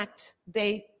impact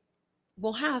they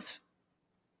will have.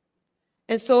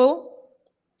 And so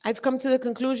I've come to the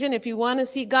conclusion, if you want to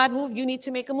see God move, you need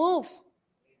to make a move.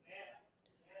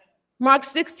 Mark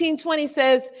 16:20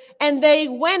 says, and they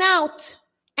went out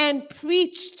and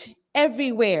preached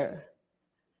everywhere,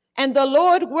 and the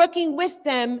Lord working with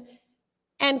them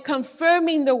and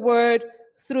confirming the word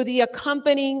through the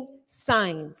accompanying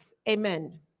signs.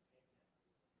 Amen.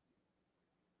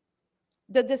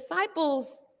 The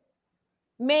disciples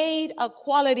made a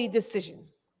quality decision.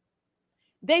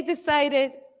 They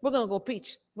decided, we're going to go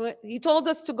preach. He told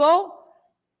us to go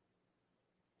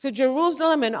to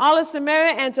Jerusalem and all of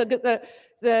Samaria and to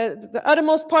the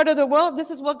uttermost part of the world. This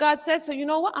is what God said. So you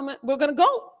know what? We're going to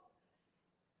go.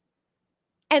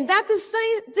 And that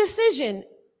decision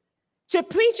to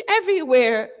preach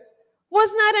everywhere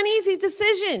was not an easy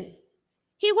decision.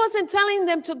 He wasn't telling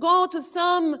them to go to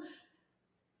some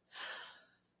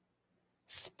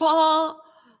spa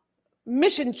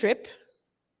mission trip.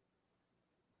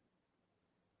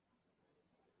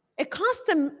 It cost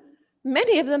them,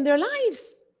 many of them, their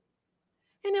lives.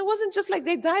 And it wasn't just like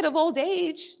they died of old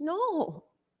age. No.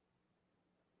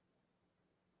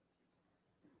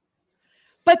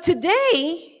 But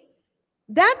today,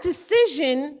 that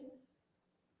decision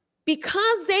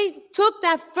Because they took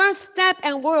that first step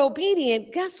and were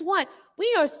obedient, guess what?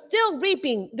 We are still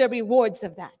reaping the rewards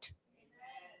of that.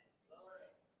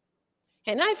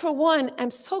 And I, for one,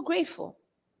 am so grateful.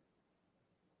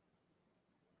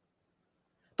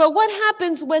 But what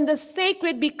happens when the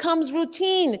sacred becomes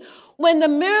routine? When the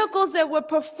miracles that were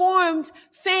performed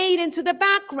fade into the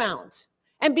background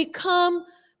and we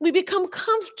become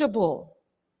comfortable.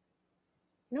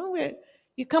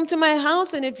 You come to my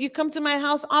house, and if you come to my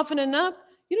house often enough,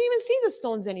 you don't even see the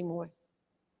stones anymore.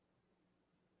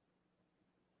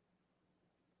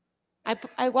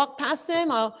 I walk past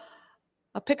them, I'll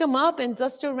pick them up and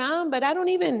dust around, but I don't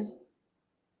even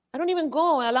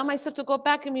go. I allow myself to go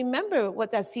back and remember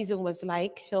what that season was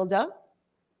like, Hilda.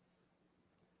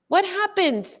 What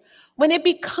happens when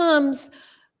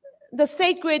the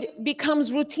sacred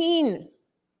becomes routine?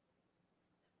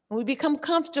 And we become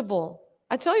comfortable.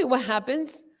 I tell you what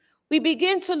happens. We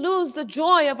begin to lose the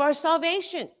joy of our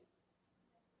salvation.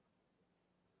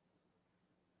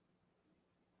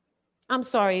 I'm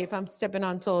sorry if I'm stepping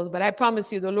on toes, but I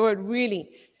promise you the Lord really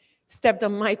stepped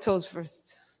on my toes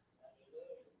first.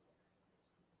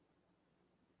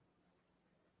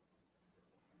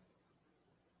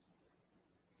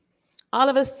 All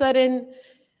of a sudden,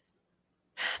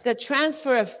 the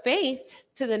transfer of faith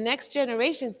to the next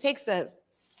generation takes a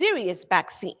serious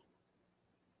backseat,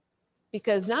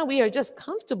 because now we are just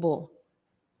comfortable.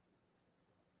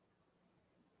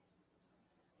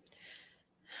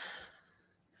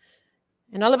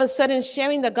 And all of a sudden,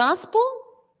 sharing the gospel,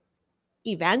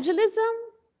 evangelism.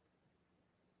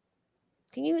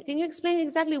 Can you explain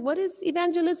exactly what is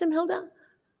evangelism, Hilda?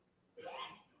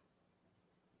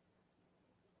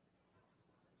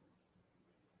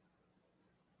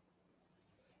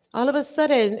 All of a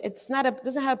sudden,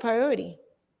 doesn't have a priority.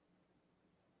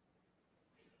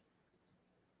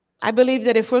 I believe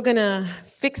that if we're going to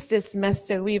fix this mess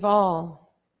that we've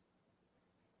all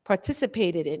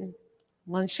participated in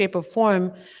one shape or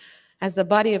form as the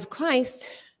body of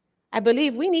Christ, I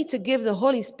believe we need to give the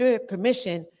Holy Spirit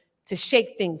permission to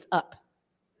shake things up.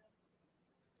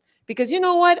 Because you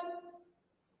know what?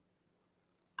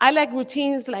 I like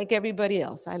routines like everybody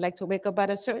else. I like to wake up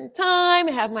at a certain time,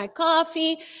 have my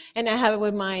coffee, and I have it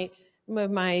with my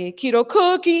keto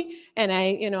cookie, and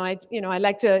I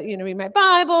like to read my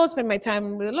Bible, spend my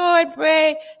time with the Lord,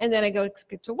 pray, and then I go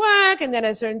get to work, and then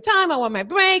at a certain time I want my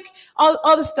break,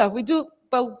 all the stuff we do.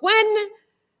 But when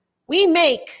we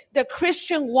make the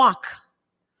Christian walk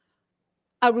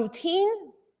a routine,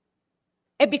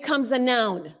 it becomes a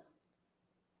noun,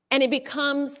 and it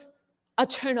becomes a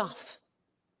turnoff.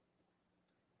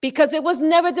 Because it was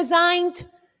never designed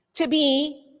to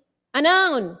be a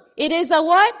noun. It is a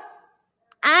what?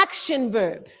 Action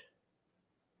verb.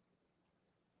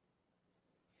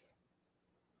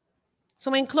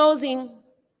 So in closing,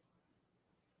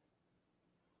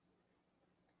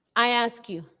 I ask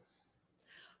you,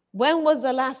 when was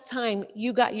the last time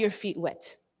you got your feet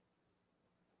wet?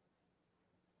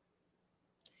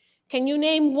 Can you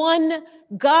name one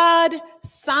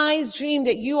God-sized dream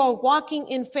that you are walking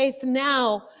in faith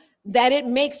now that it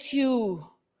makes you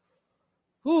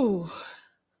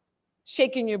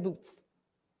shaking your boots?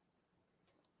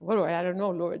 Well, Lord, I don't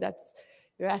know, Lord.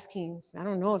 You're asking, I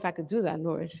don't know if I could do that,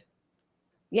 Lord.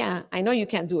 Yeah, I know you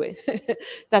can't do it.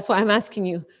 That's why I'm asking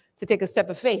you to take a step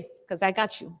of faith, because I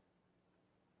got you.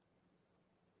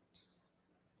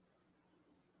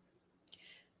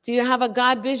 Do you have a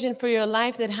God vision for your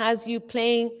life that has you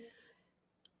playing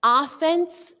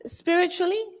offense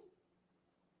spiritually?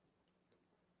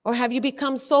 Or have you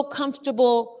become so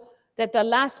comfortable that the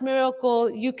last miracle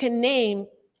you can name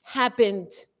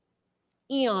happened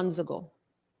eons ago?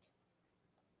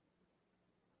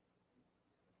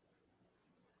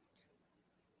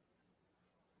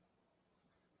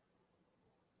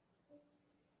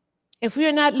 If we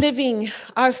are not living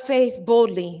our faith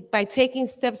boldly by taking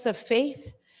steps of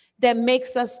faith that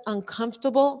makes us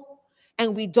uncomfortable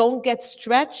and we don't get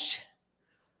stretched,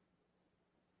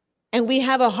 and we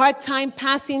have a hard time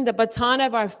passing the baton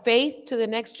of our faith to the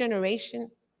next generation,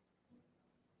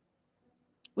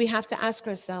 we have to ask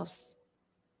ourselves.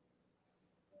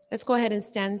 Let's go ahead and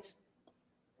stand.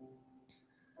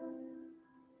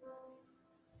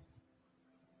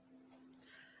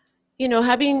 You know,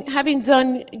 having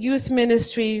done youth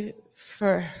ministry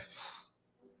for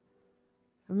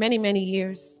many, many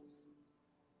years,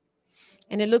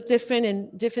 and it looked different in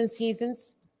different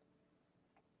seasons,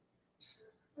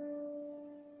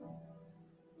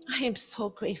 I am so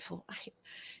grateful.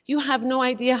 You have no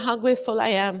idea how grateful I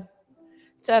am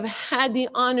to have had the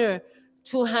honor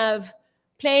to have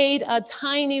played a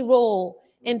tiny role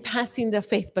in passing the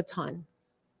faith baton.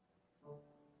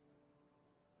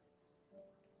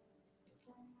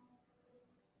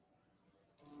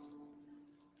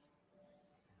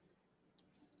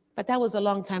 But that was a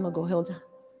long time ago, Hilda.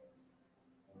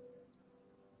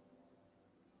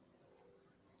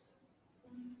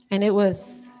 And it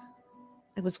was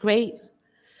great.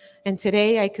 And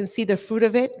today I can see the fruit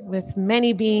of it, with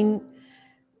many being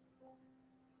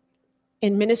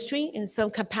in ministry in some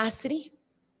capacity.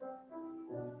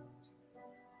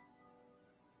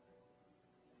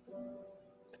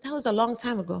 But that was a long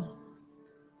time ago.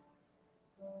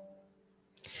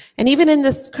 And even in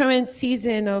this current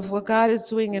season of what God is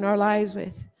doing in our lives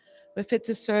with We're Fit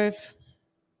to Serve,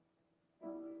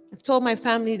 I've told my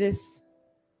family this.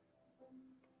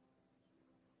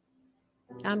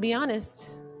 I'll be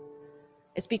honest,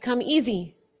 it's become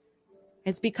easy.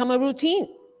 It's become a routine.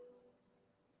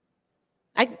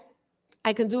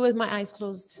 I can do it with my eyes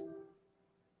closed.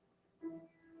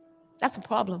 That's a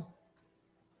problem.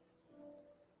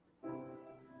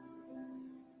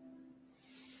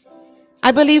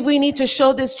 I believe we need to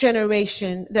show this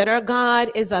generation that our God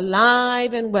is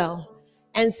alive and well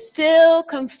and still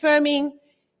confirming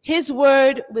his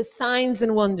word with signs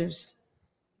and wonders.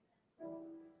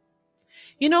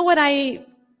 You know what I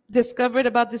discovered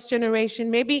about this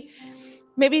generation? Maybe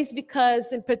it's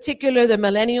because, in particular, the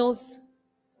millennials,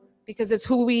 because it's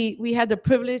who we had the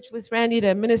privilege with Randy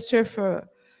to minister for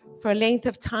a length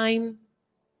of time.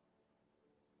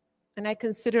 And I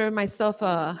consider myself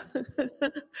a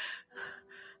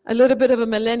little bit of a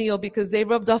millennial because they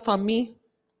rubbed off on me.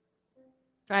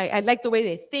 I like the way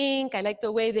they think. I like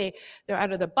the way they're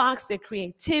out of the box, their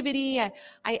creativity.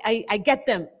 I get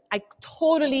them. I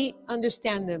totally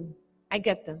understand them. I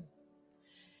get them.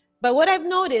 But what I've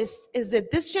noticed is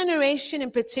that this generation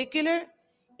in particular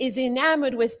is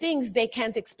enamored with things they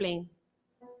can't explain.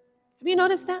 Have you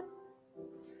noticed that?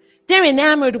 They're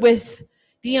enamored with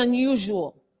the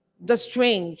unusual, the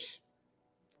strange.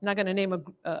 I'm not going to name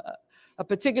a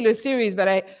particular series, but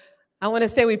I want to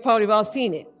say we've probably all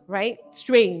seen it, right?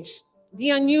 Strange,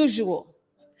 the unusual.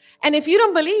 And if you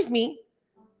don't believe me,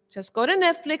 just go to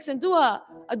Netflix and do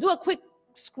a quick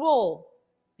scroll,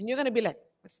 and you're going to be like,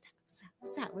 what's that?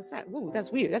 What's that? What's that? Ooh, that's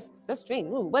weird. That's strange.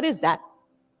 Ooh, what is that?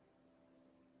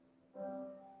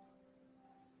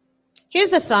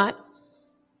 Here's a thought.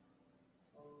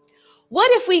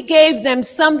 What if we gave them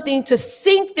something to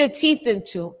sink their teeth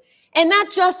into, and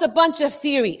not just a bunch of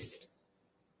theories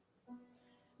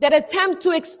that attempt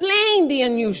to explain the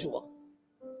unusual?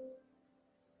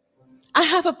 I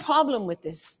have a problem with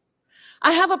this.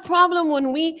 I have a problem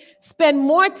when we spend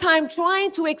more time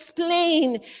trying to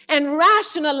explain and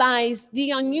rationalize the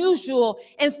unusual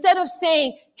instead of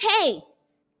saying, hey,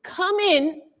 come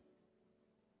in,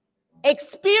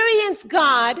 experience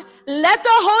God, let the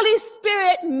Holy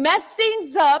Spirit mess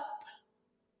things up.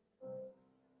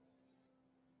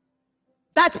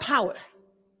 That's power.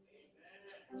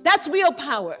 That's real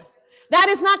power. That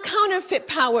is not counterfeit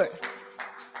power.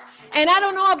 And I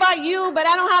don't know about you, but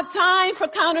I don't have time for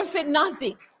counterfeit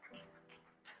nothing.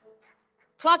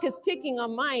 Clock is ticking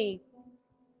on my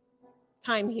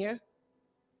time here.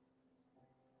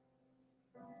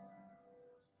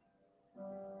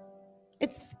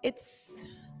 It's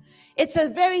a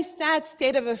very sad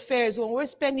state of affairs when we're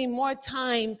spending more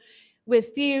time with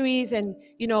theories and,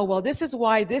 well, this is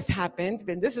why this happened,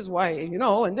 and this is why,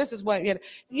 and this is why,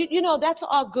 that's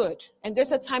all good. And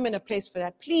there's a time and a place for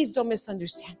that. Please don't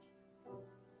misunderstand.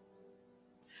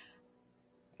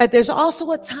 But there's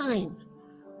also a time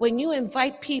when you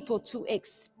invite people to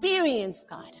experience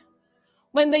God.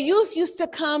 When the youth used to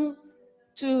come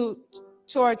to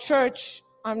our church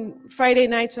on Friday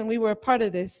nights when we were a part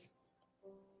of this,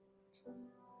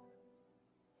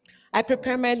 I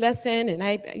prepare my lesson and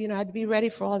I'd be ready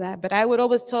for all that. But I would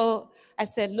always I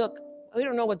said, look, we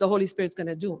don't know what the Holy Spirit's going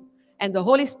to do. And the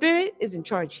Holy Spirit is in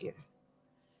charge here.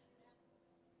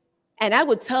 And I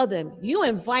would tell them, you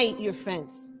invite your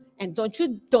friends, and don't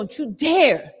you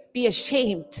dare be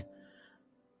ashamed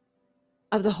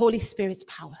of the Holy Spirit's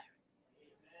power.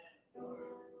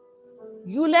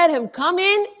 You let him come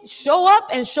in, show up,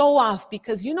 and show off,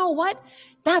 because you know what?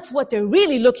 That's what they're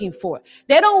really looking for.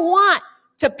 They don't want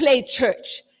to play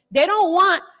church. They don't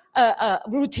want a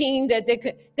routine that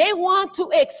they want to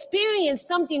experience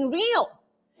something real.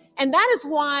 And that is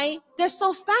why they're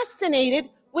so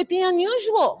fascinated with the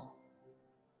unusual.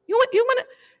 You want to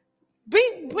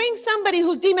bring somebody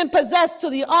who's demon possessed to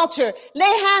the altar,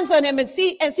 lay hands on him and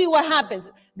see what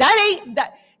happens.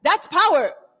 That's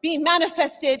power being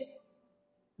manifested.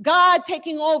 God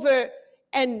taking over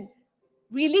and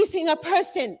releasing a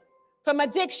person from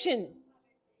addiction,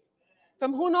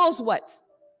 from who knows what.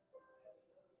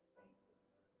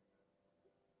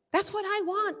 That's what I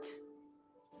want.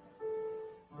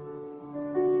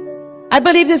 I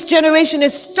believe this generation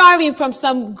is starving from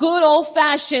some good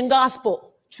old-fashioned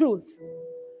gospel truth,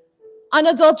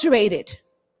 unadulterated,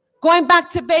 going back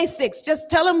to basics.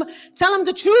 Just tell them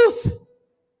the truth,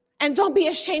 and don't be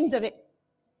ashamed of it.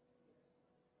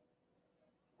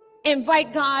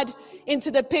 Invite God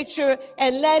into the picture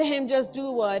and let him just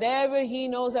do whatever he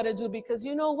knows how to do, because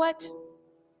you know what?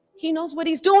 He knows what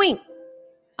he's doing.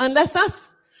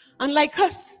 Unlike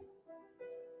us.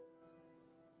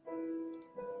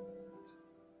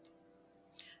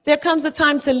 There comes a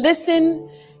time to listen,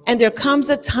 and there comes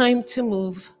a time to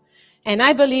move. And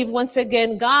I believe, once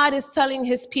again, God is telling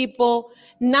his people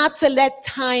not to let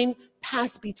time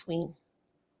pass between,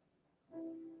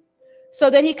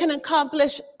 so that he can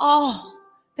accomplish all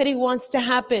that he wants to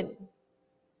happen.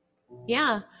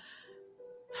 Yeah.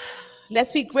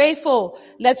 Let's be grateful.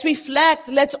 Let's reflect.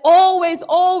 Let's always,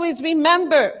 always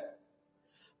remember.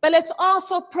 But let's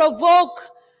also provoke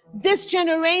this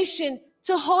generation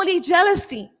to holy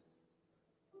jealousy.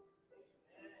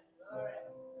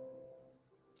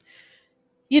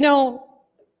 You know,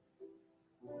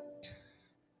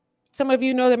 some of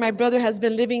you know that my brother has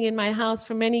been living in my house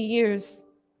for many years.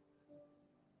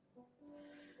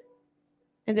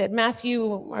 And that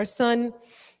Matthew, our son,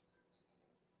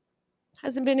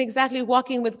 hasn't been exactly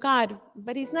walking with God,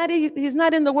 but he's not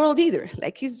in the world either.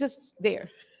 Like, he's just there.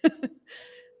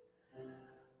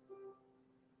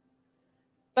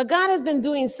 But God has been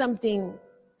doing something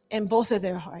in both of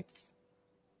their hearts.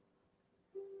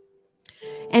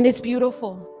 And it's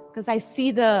beautiful, because I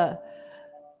see the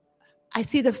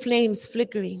flames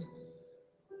flickering.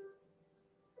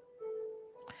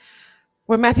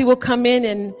 Where Matthew will come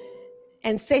in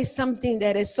and say something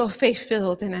that is so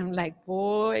faith-filled, and I'm like,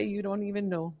 boy, you don't even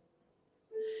know.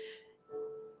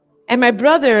 And my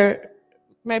brother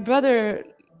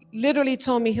literally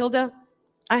told me, Hilda,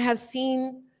 I have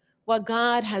seen what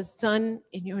God has done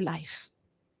in your life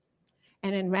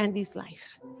and in Randy's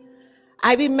life.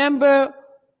 I remember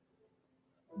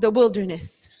the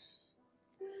wilderness,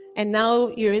 and now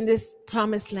you're in this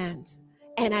promised land,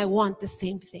 and I want the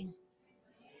same thing.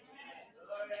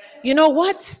 You know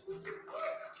what?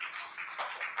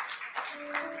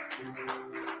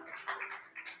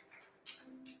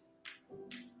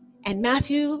 And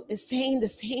Matthew is saying the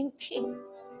same thing.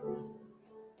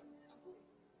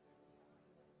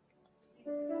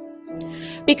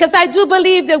 Because I do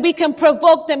believe that we can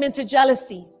provoke them into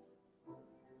jealousy.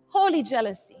 Holy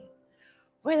jealousy.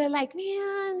 Where they're like,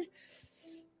 man,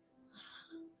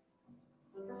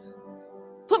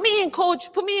 put me in,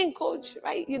 coach,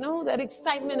 right? You know, that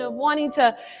excitement of wanting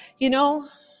to,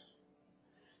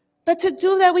 But to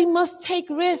do that, we must take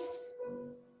risks.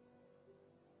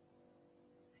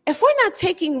 If we're not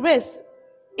taking risks,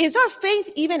 is our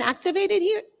faith even activated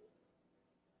here?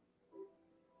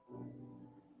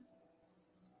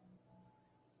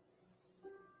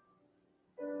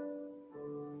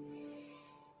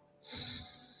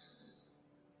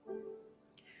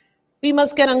 We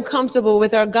must get uncomfortable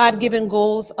with our God-given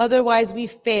goals. Otherwise, we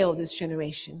fail this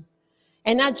generation.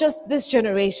 And not just this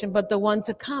generation, but the one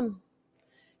to come.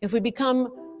 If we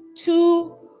become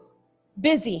too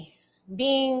busy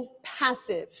being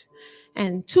passive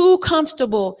and too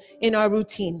comfortable in our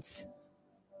routines,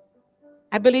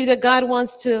 I believe that God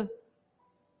wants to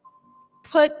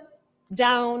put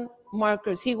down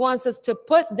markers. He wants us to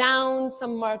put down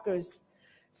some markers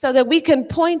so that we can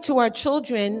point to our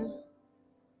children.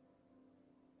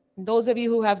 Those of you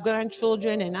who have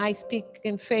grandchildren, and I speak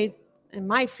in faith in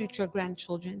my future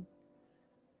grandchildren,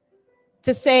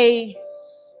 to say,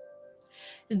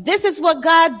 this is what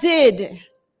God did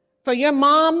for your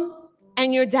mom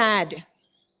and your dad.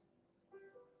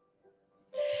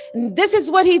 And this is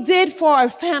what he did for our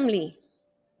family.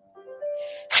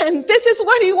 And this is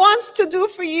what he wants to do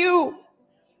for you.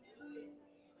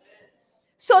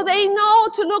 So they know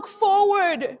to look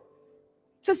forward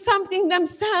to something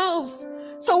themselves.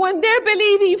 So when they're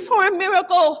believing for a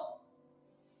miracle,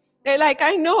 they're like,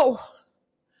 I know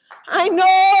that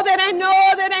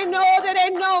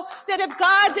if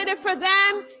God did it for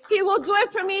them, he will do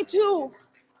it for me too.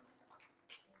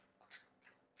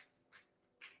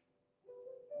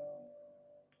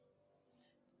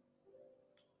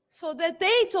 So that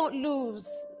they don't lose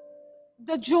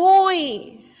the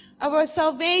joy of our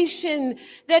salvation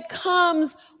that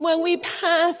comes when we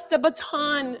pass the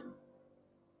baton.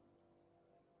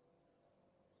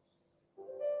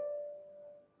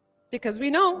 Because we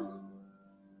know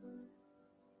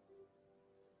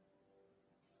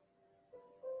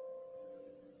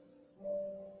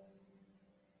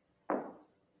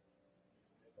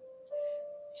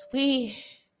if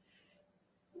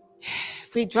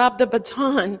we drop the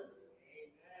baton,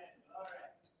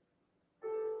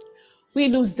 we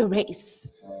lose the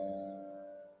race.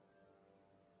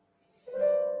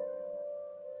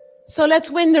 So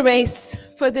let's win the race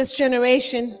for this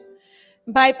generation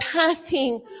by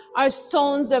passing our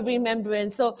stones of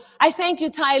remembrance. So I thank you,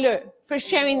 Tyler, for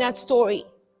sharing that story.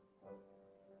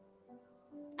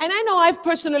 And I know I've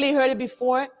personally heard it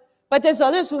before, but there's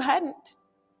others who hadn't.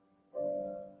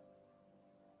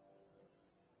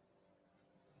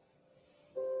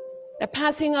 The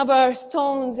passing of our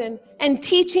stones and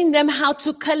teaching them how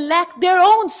to collect their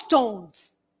own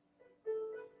stones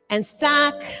and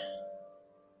stack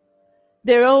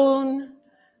their own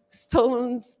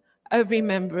stones of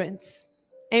remembrance.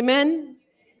 Amen.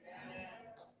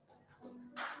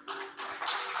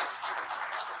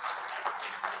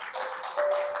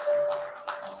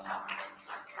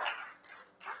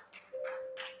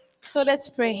 So let's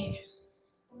pray.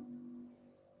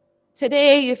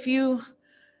 Today, if you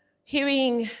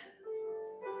hearing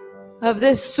of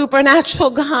this supernatural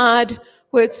God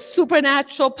with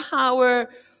supernatural power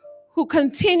who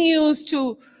continues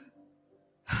to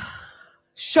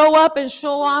show up and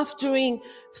show off during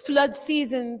flood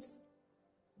seasons,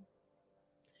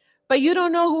 but you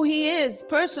don't know who he is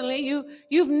personally,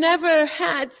 you've never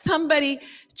had somebody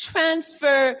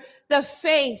transfer the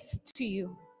faith to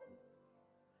you,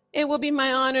 it will be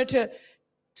my honor to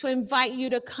invite you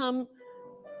to come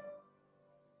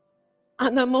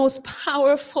on the most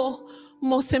powerful,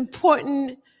 most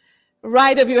important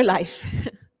ride of your life.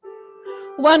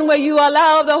 One where you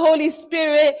allow the Holy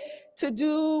Spirit to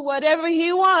do whatever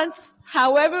he wants,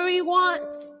 however he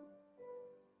wants.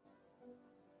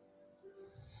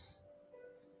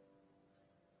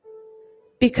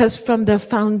 Because from the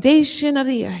foundation of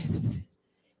the earth,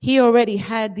 he already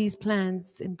had these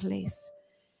plans in place.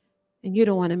 And you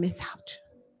don't want to miss out.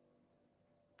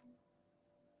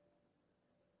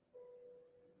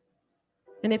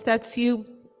 And if that's you,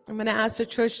 I'm going to ask the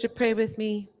church to pray with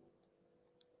me.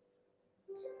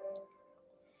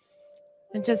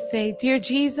 And just say, dear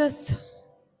Jesus,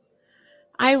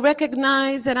 I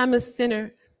recognize that I'm a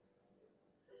sinner,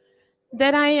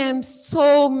 that I am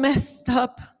so messed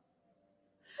up,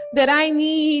 that I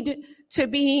need to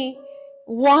be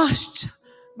washed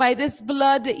by this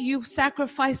blood that you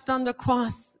sacrificed on the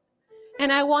cross.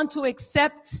 And I want to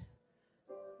accept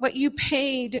what you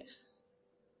paid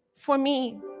for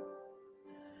me.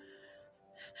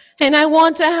 And I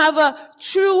want to have a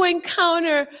true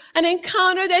encounter, an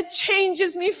encounter that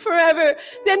changes me forever,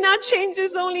 that not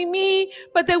changes only me,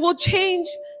 but that will change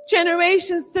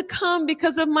generations to come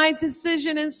because of my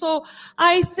decision. And so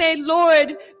I say,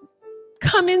 Lord,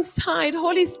 come inside.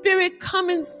 Holy Spirit, come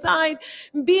inside.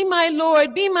 Be my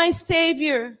Lord, be my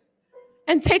Savior,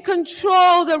 and take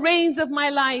control the reins of my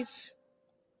life.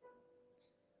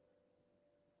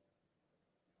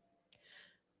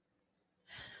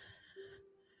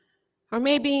 Or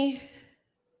maybe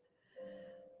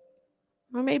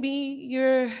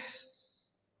you're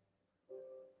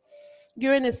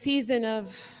in a season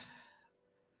of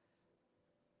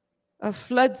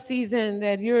flood season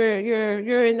that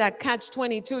you're in that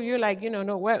catch-22. You're like,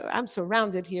 no, where I'm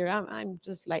surrounded here. I'm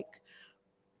just like,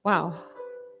 wow.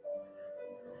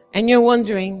 And you're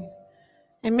wondering,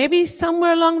 and maybe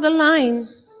somewhere along the line,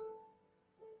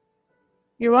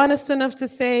 you're honest enough to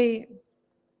say,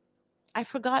 I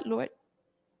forgot, Lord.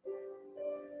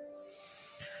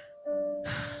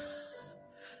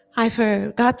 I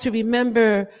forgot to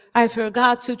remember. I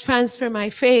forgot to transfer my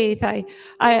faith.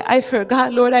 I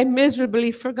forgot, Lord. I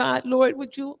miserably forgot. Lord, will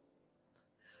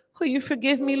you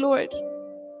forgive me, Lord?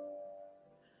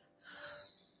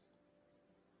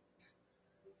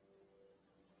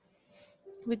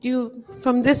 Would you,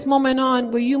 from this moment on,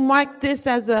 will you mark this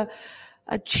as a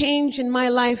change in my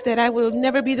life, that I will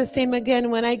never be the same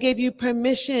again when I gave you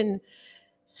permission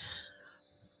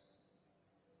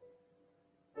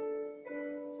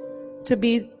to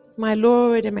be my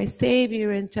Lord and my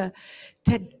Savior, and to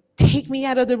take me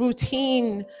out of the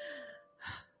routine,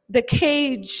 the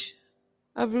cage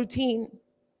of routine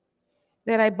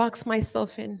that I box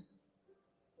myself in.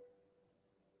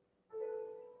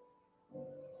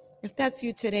 If that's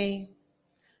you today,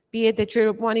 be it that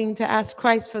you're wanting to ask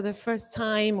Christ for the first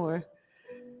time, or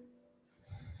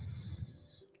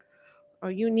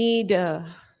you need,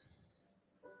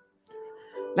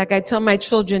 like I tell my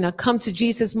children, a come to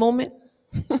Jesus moment,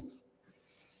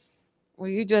 where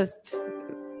you just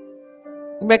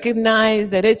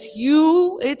recognize that it's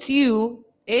you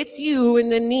in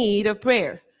the need of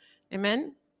prayer.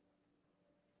 Amen.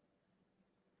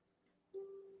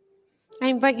 I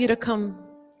invite you to come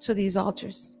to these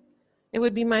altars. It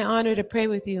would be my honor to pray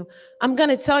with you. I'm going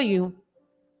to tell you,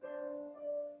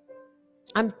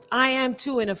 I am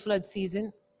too in a flood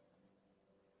season,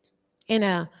 in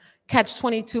a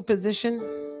catch-22 position.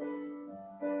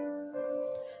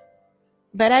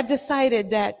 But I've decided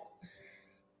that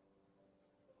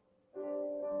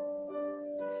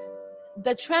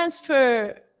the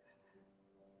transfer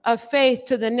of faith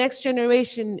to the next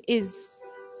generation is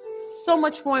so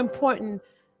much more important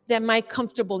than my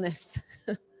comfortableness,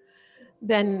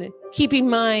 than keeping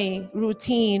my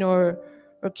routine or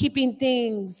keeping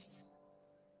things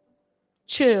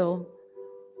chill,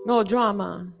 no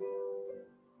drama.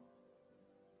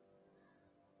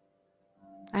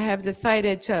 I have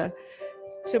decided to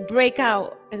break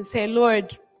out and say,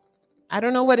 Lord, I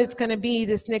don't know what it's going to be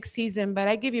this next season, but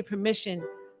I give you permission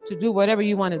to do whatever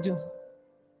you want to do.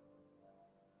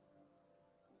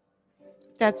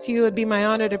 If that's you, it'd be my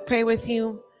honor to pray with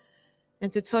you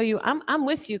and to tell you I'm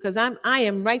with you, because I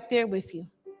am right there with you.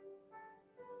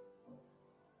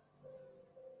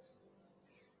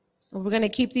 And we're going to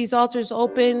keep these altars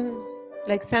open.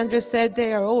 Like Sandra said,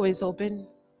 they are always open.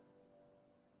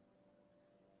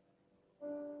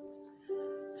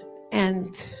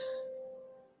 And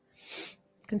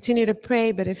continue to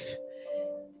pray. But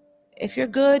if you're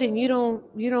good and you don't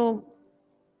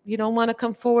want to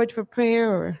come forward for prayer,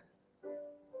 or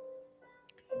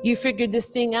you figured this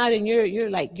thing out and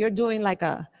you're doing like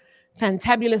a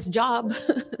fantabulous job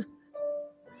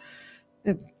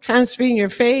transferring your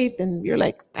faith, and you're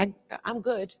like, I'm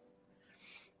good,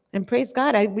 and praise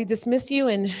God, we dismiss you,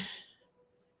 and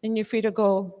you're free to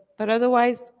go. But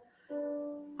otherwise,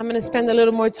 I'm going to spend a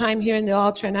little more time here in the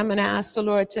altar, and I'm going to ask the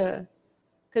Lord to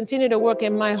continue to work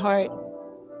in my heart,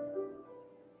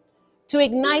 to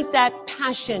ignite that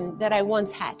passion that I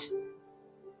once had.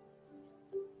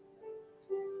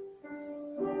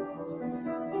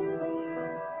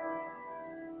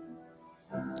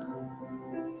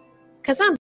 Because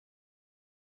I'm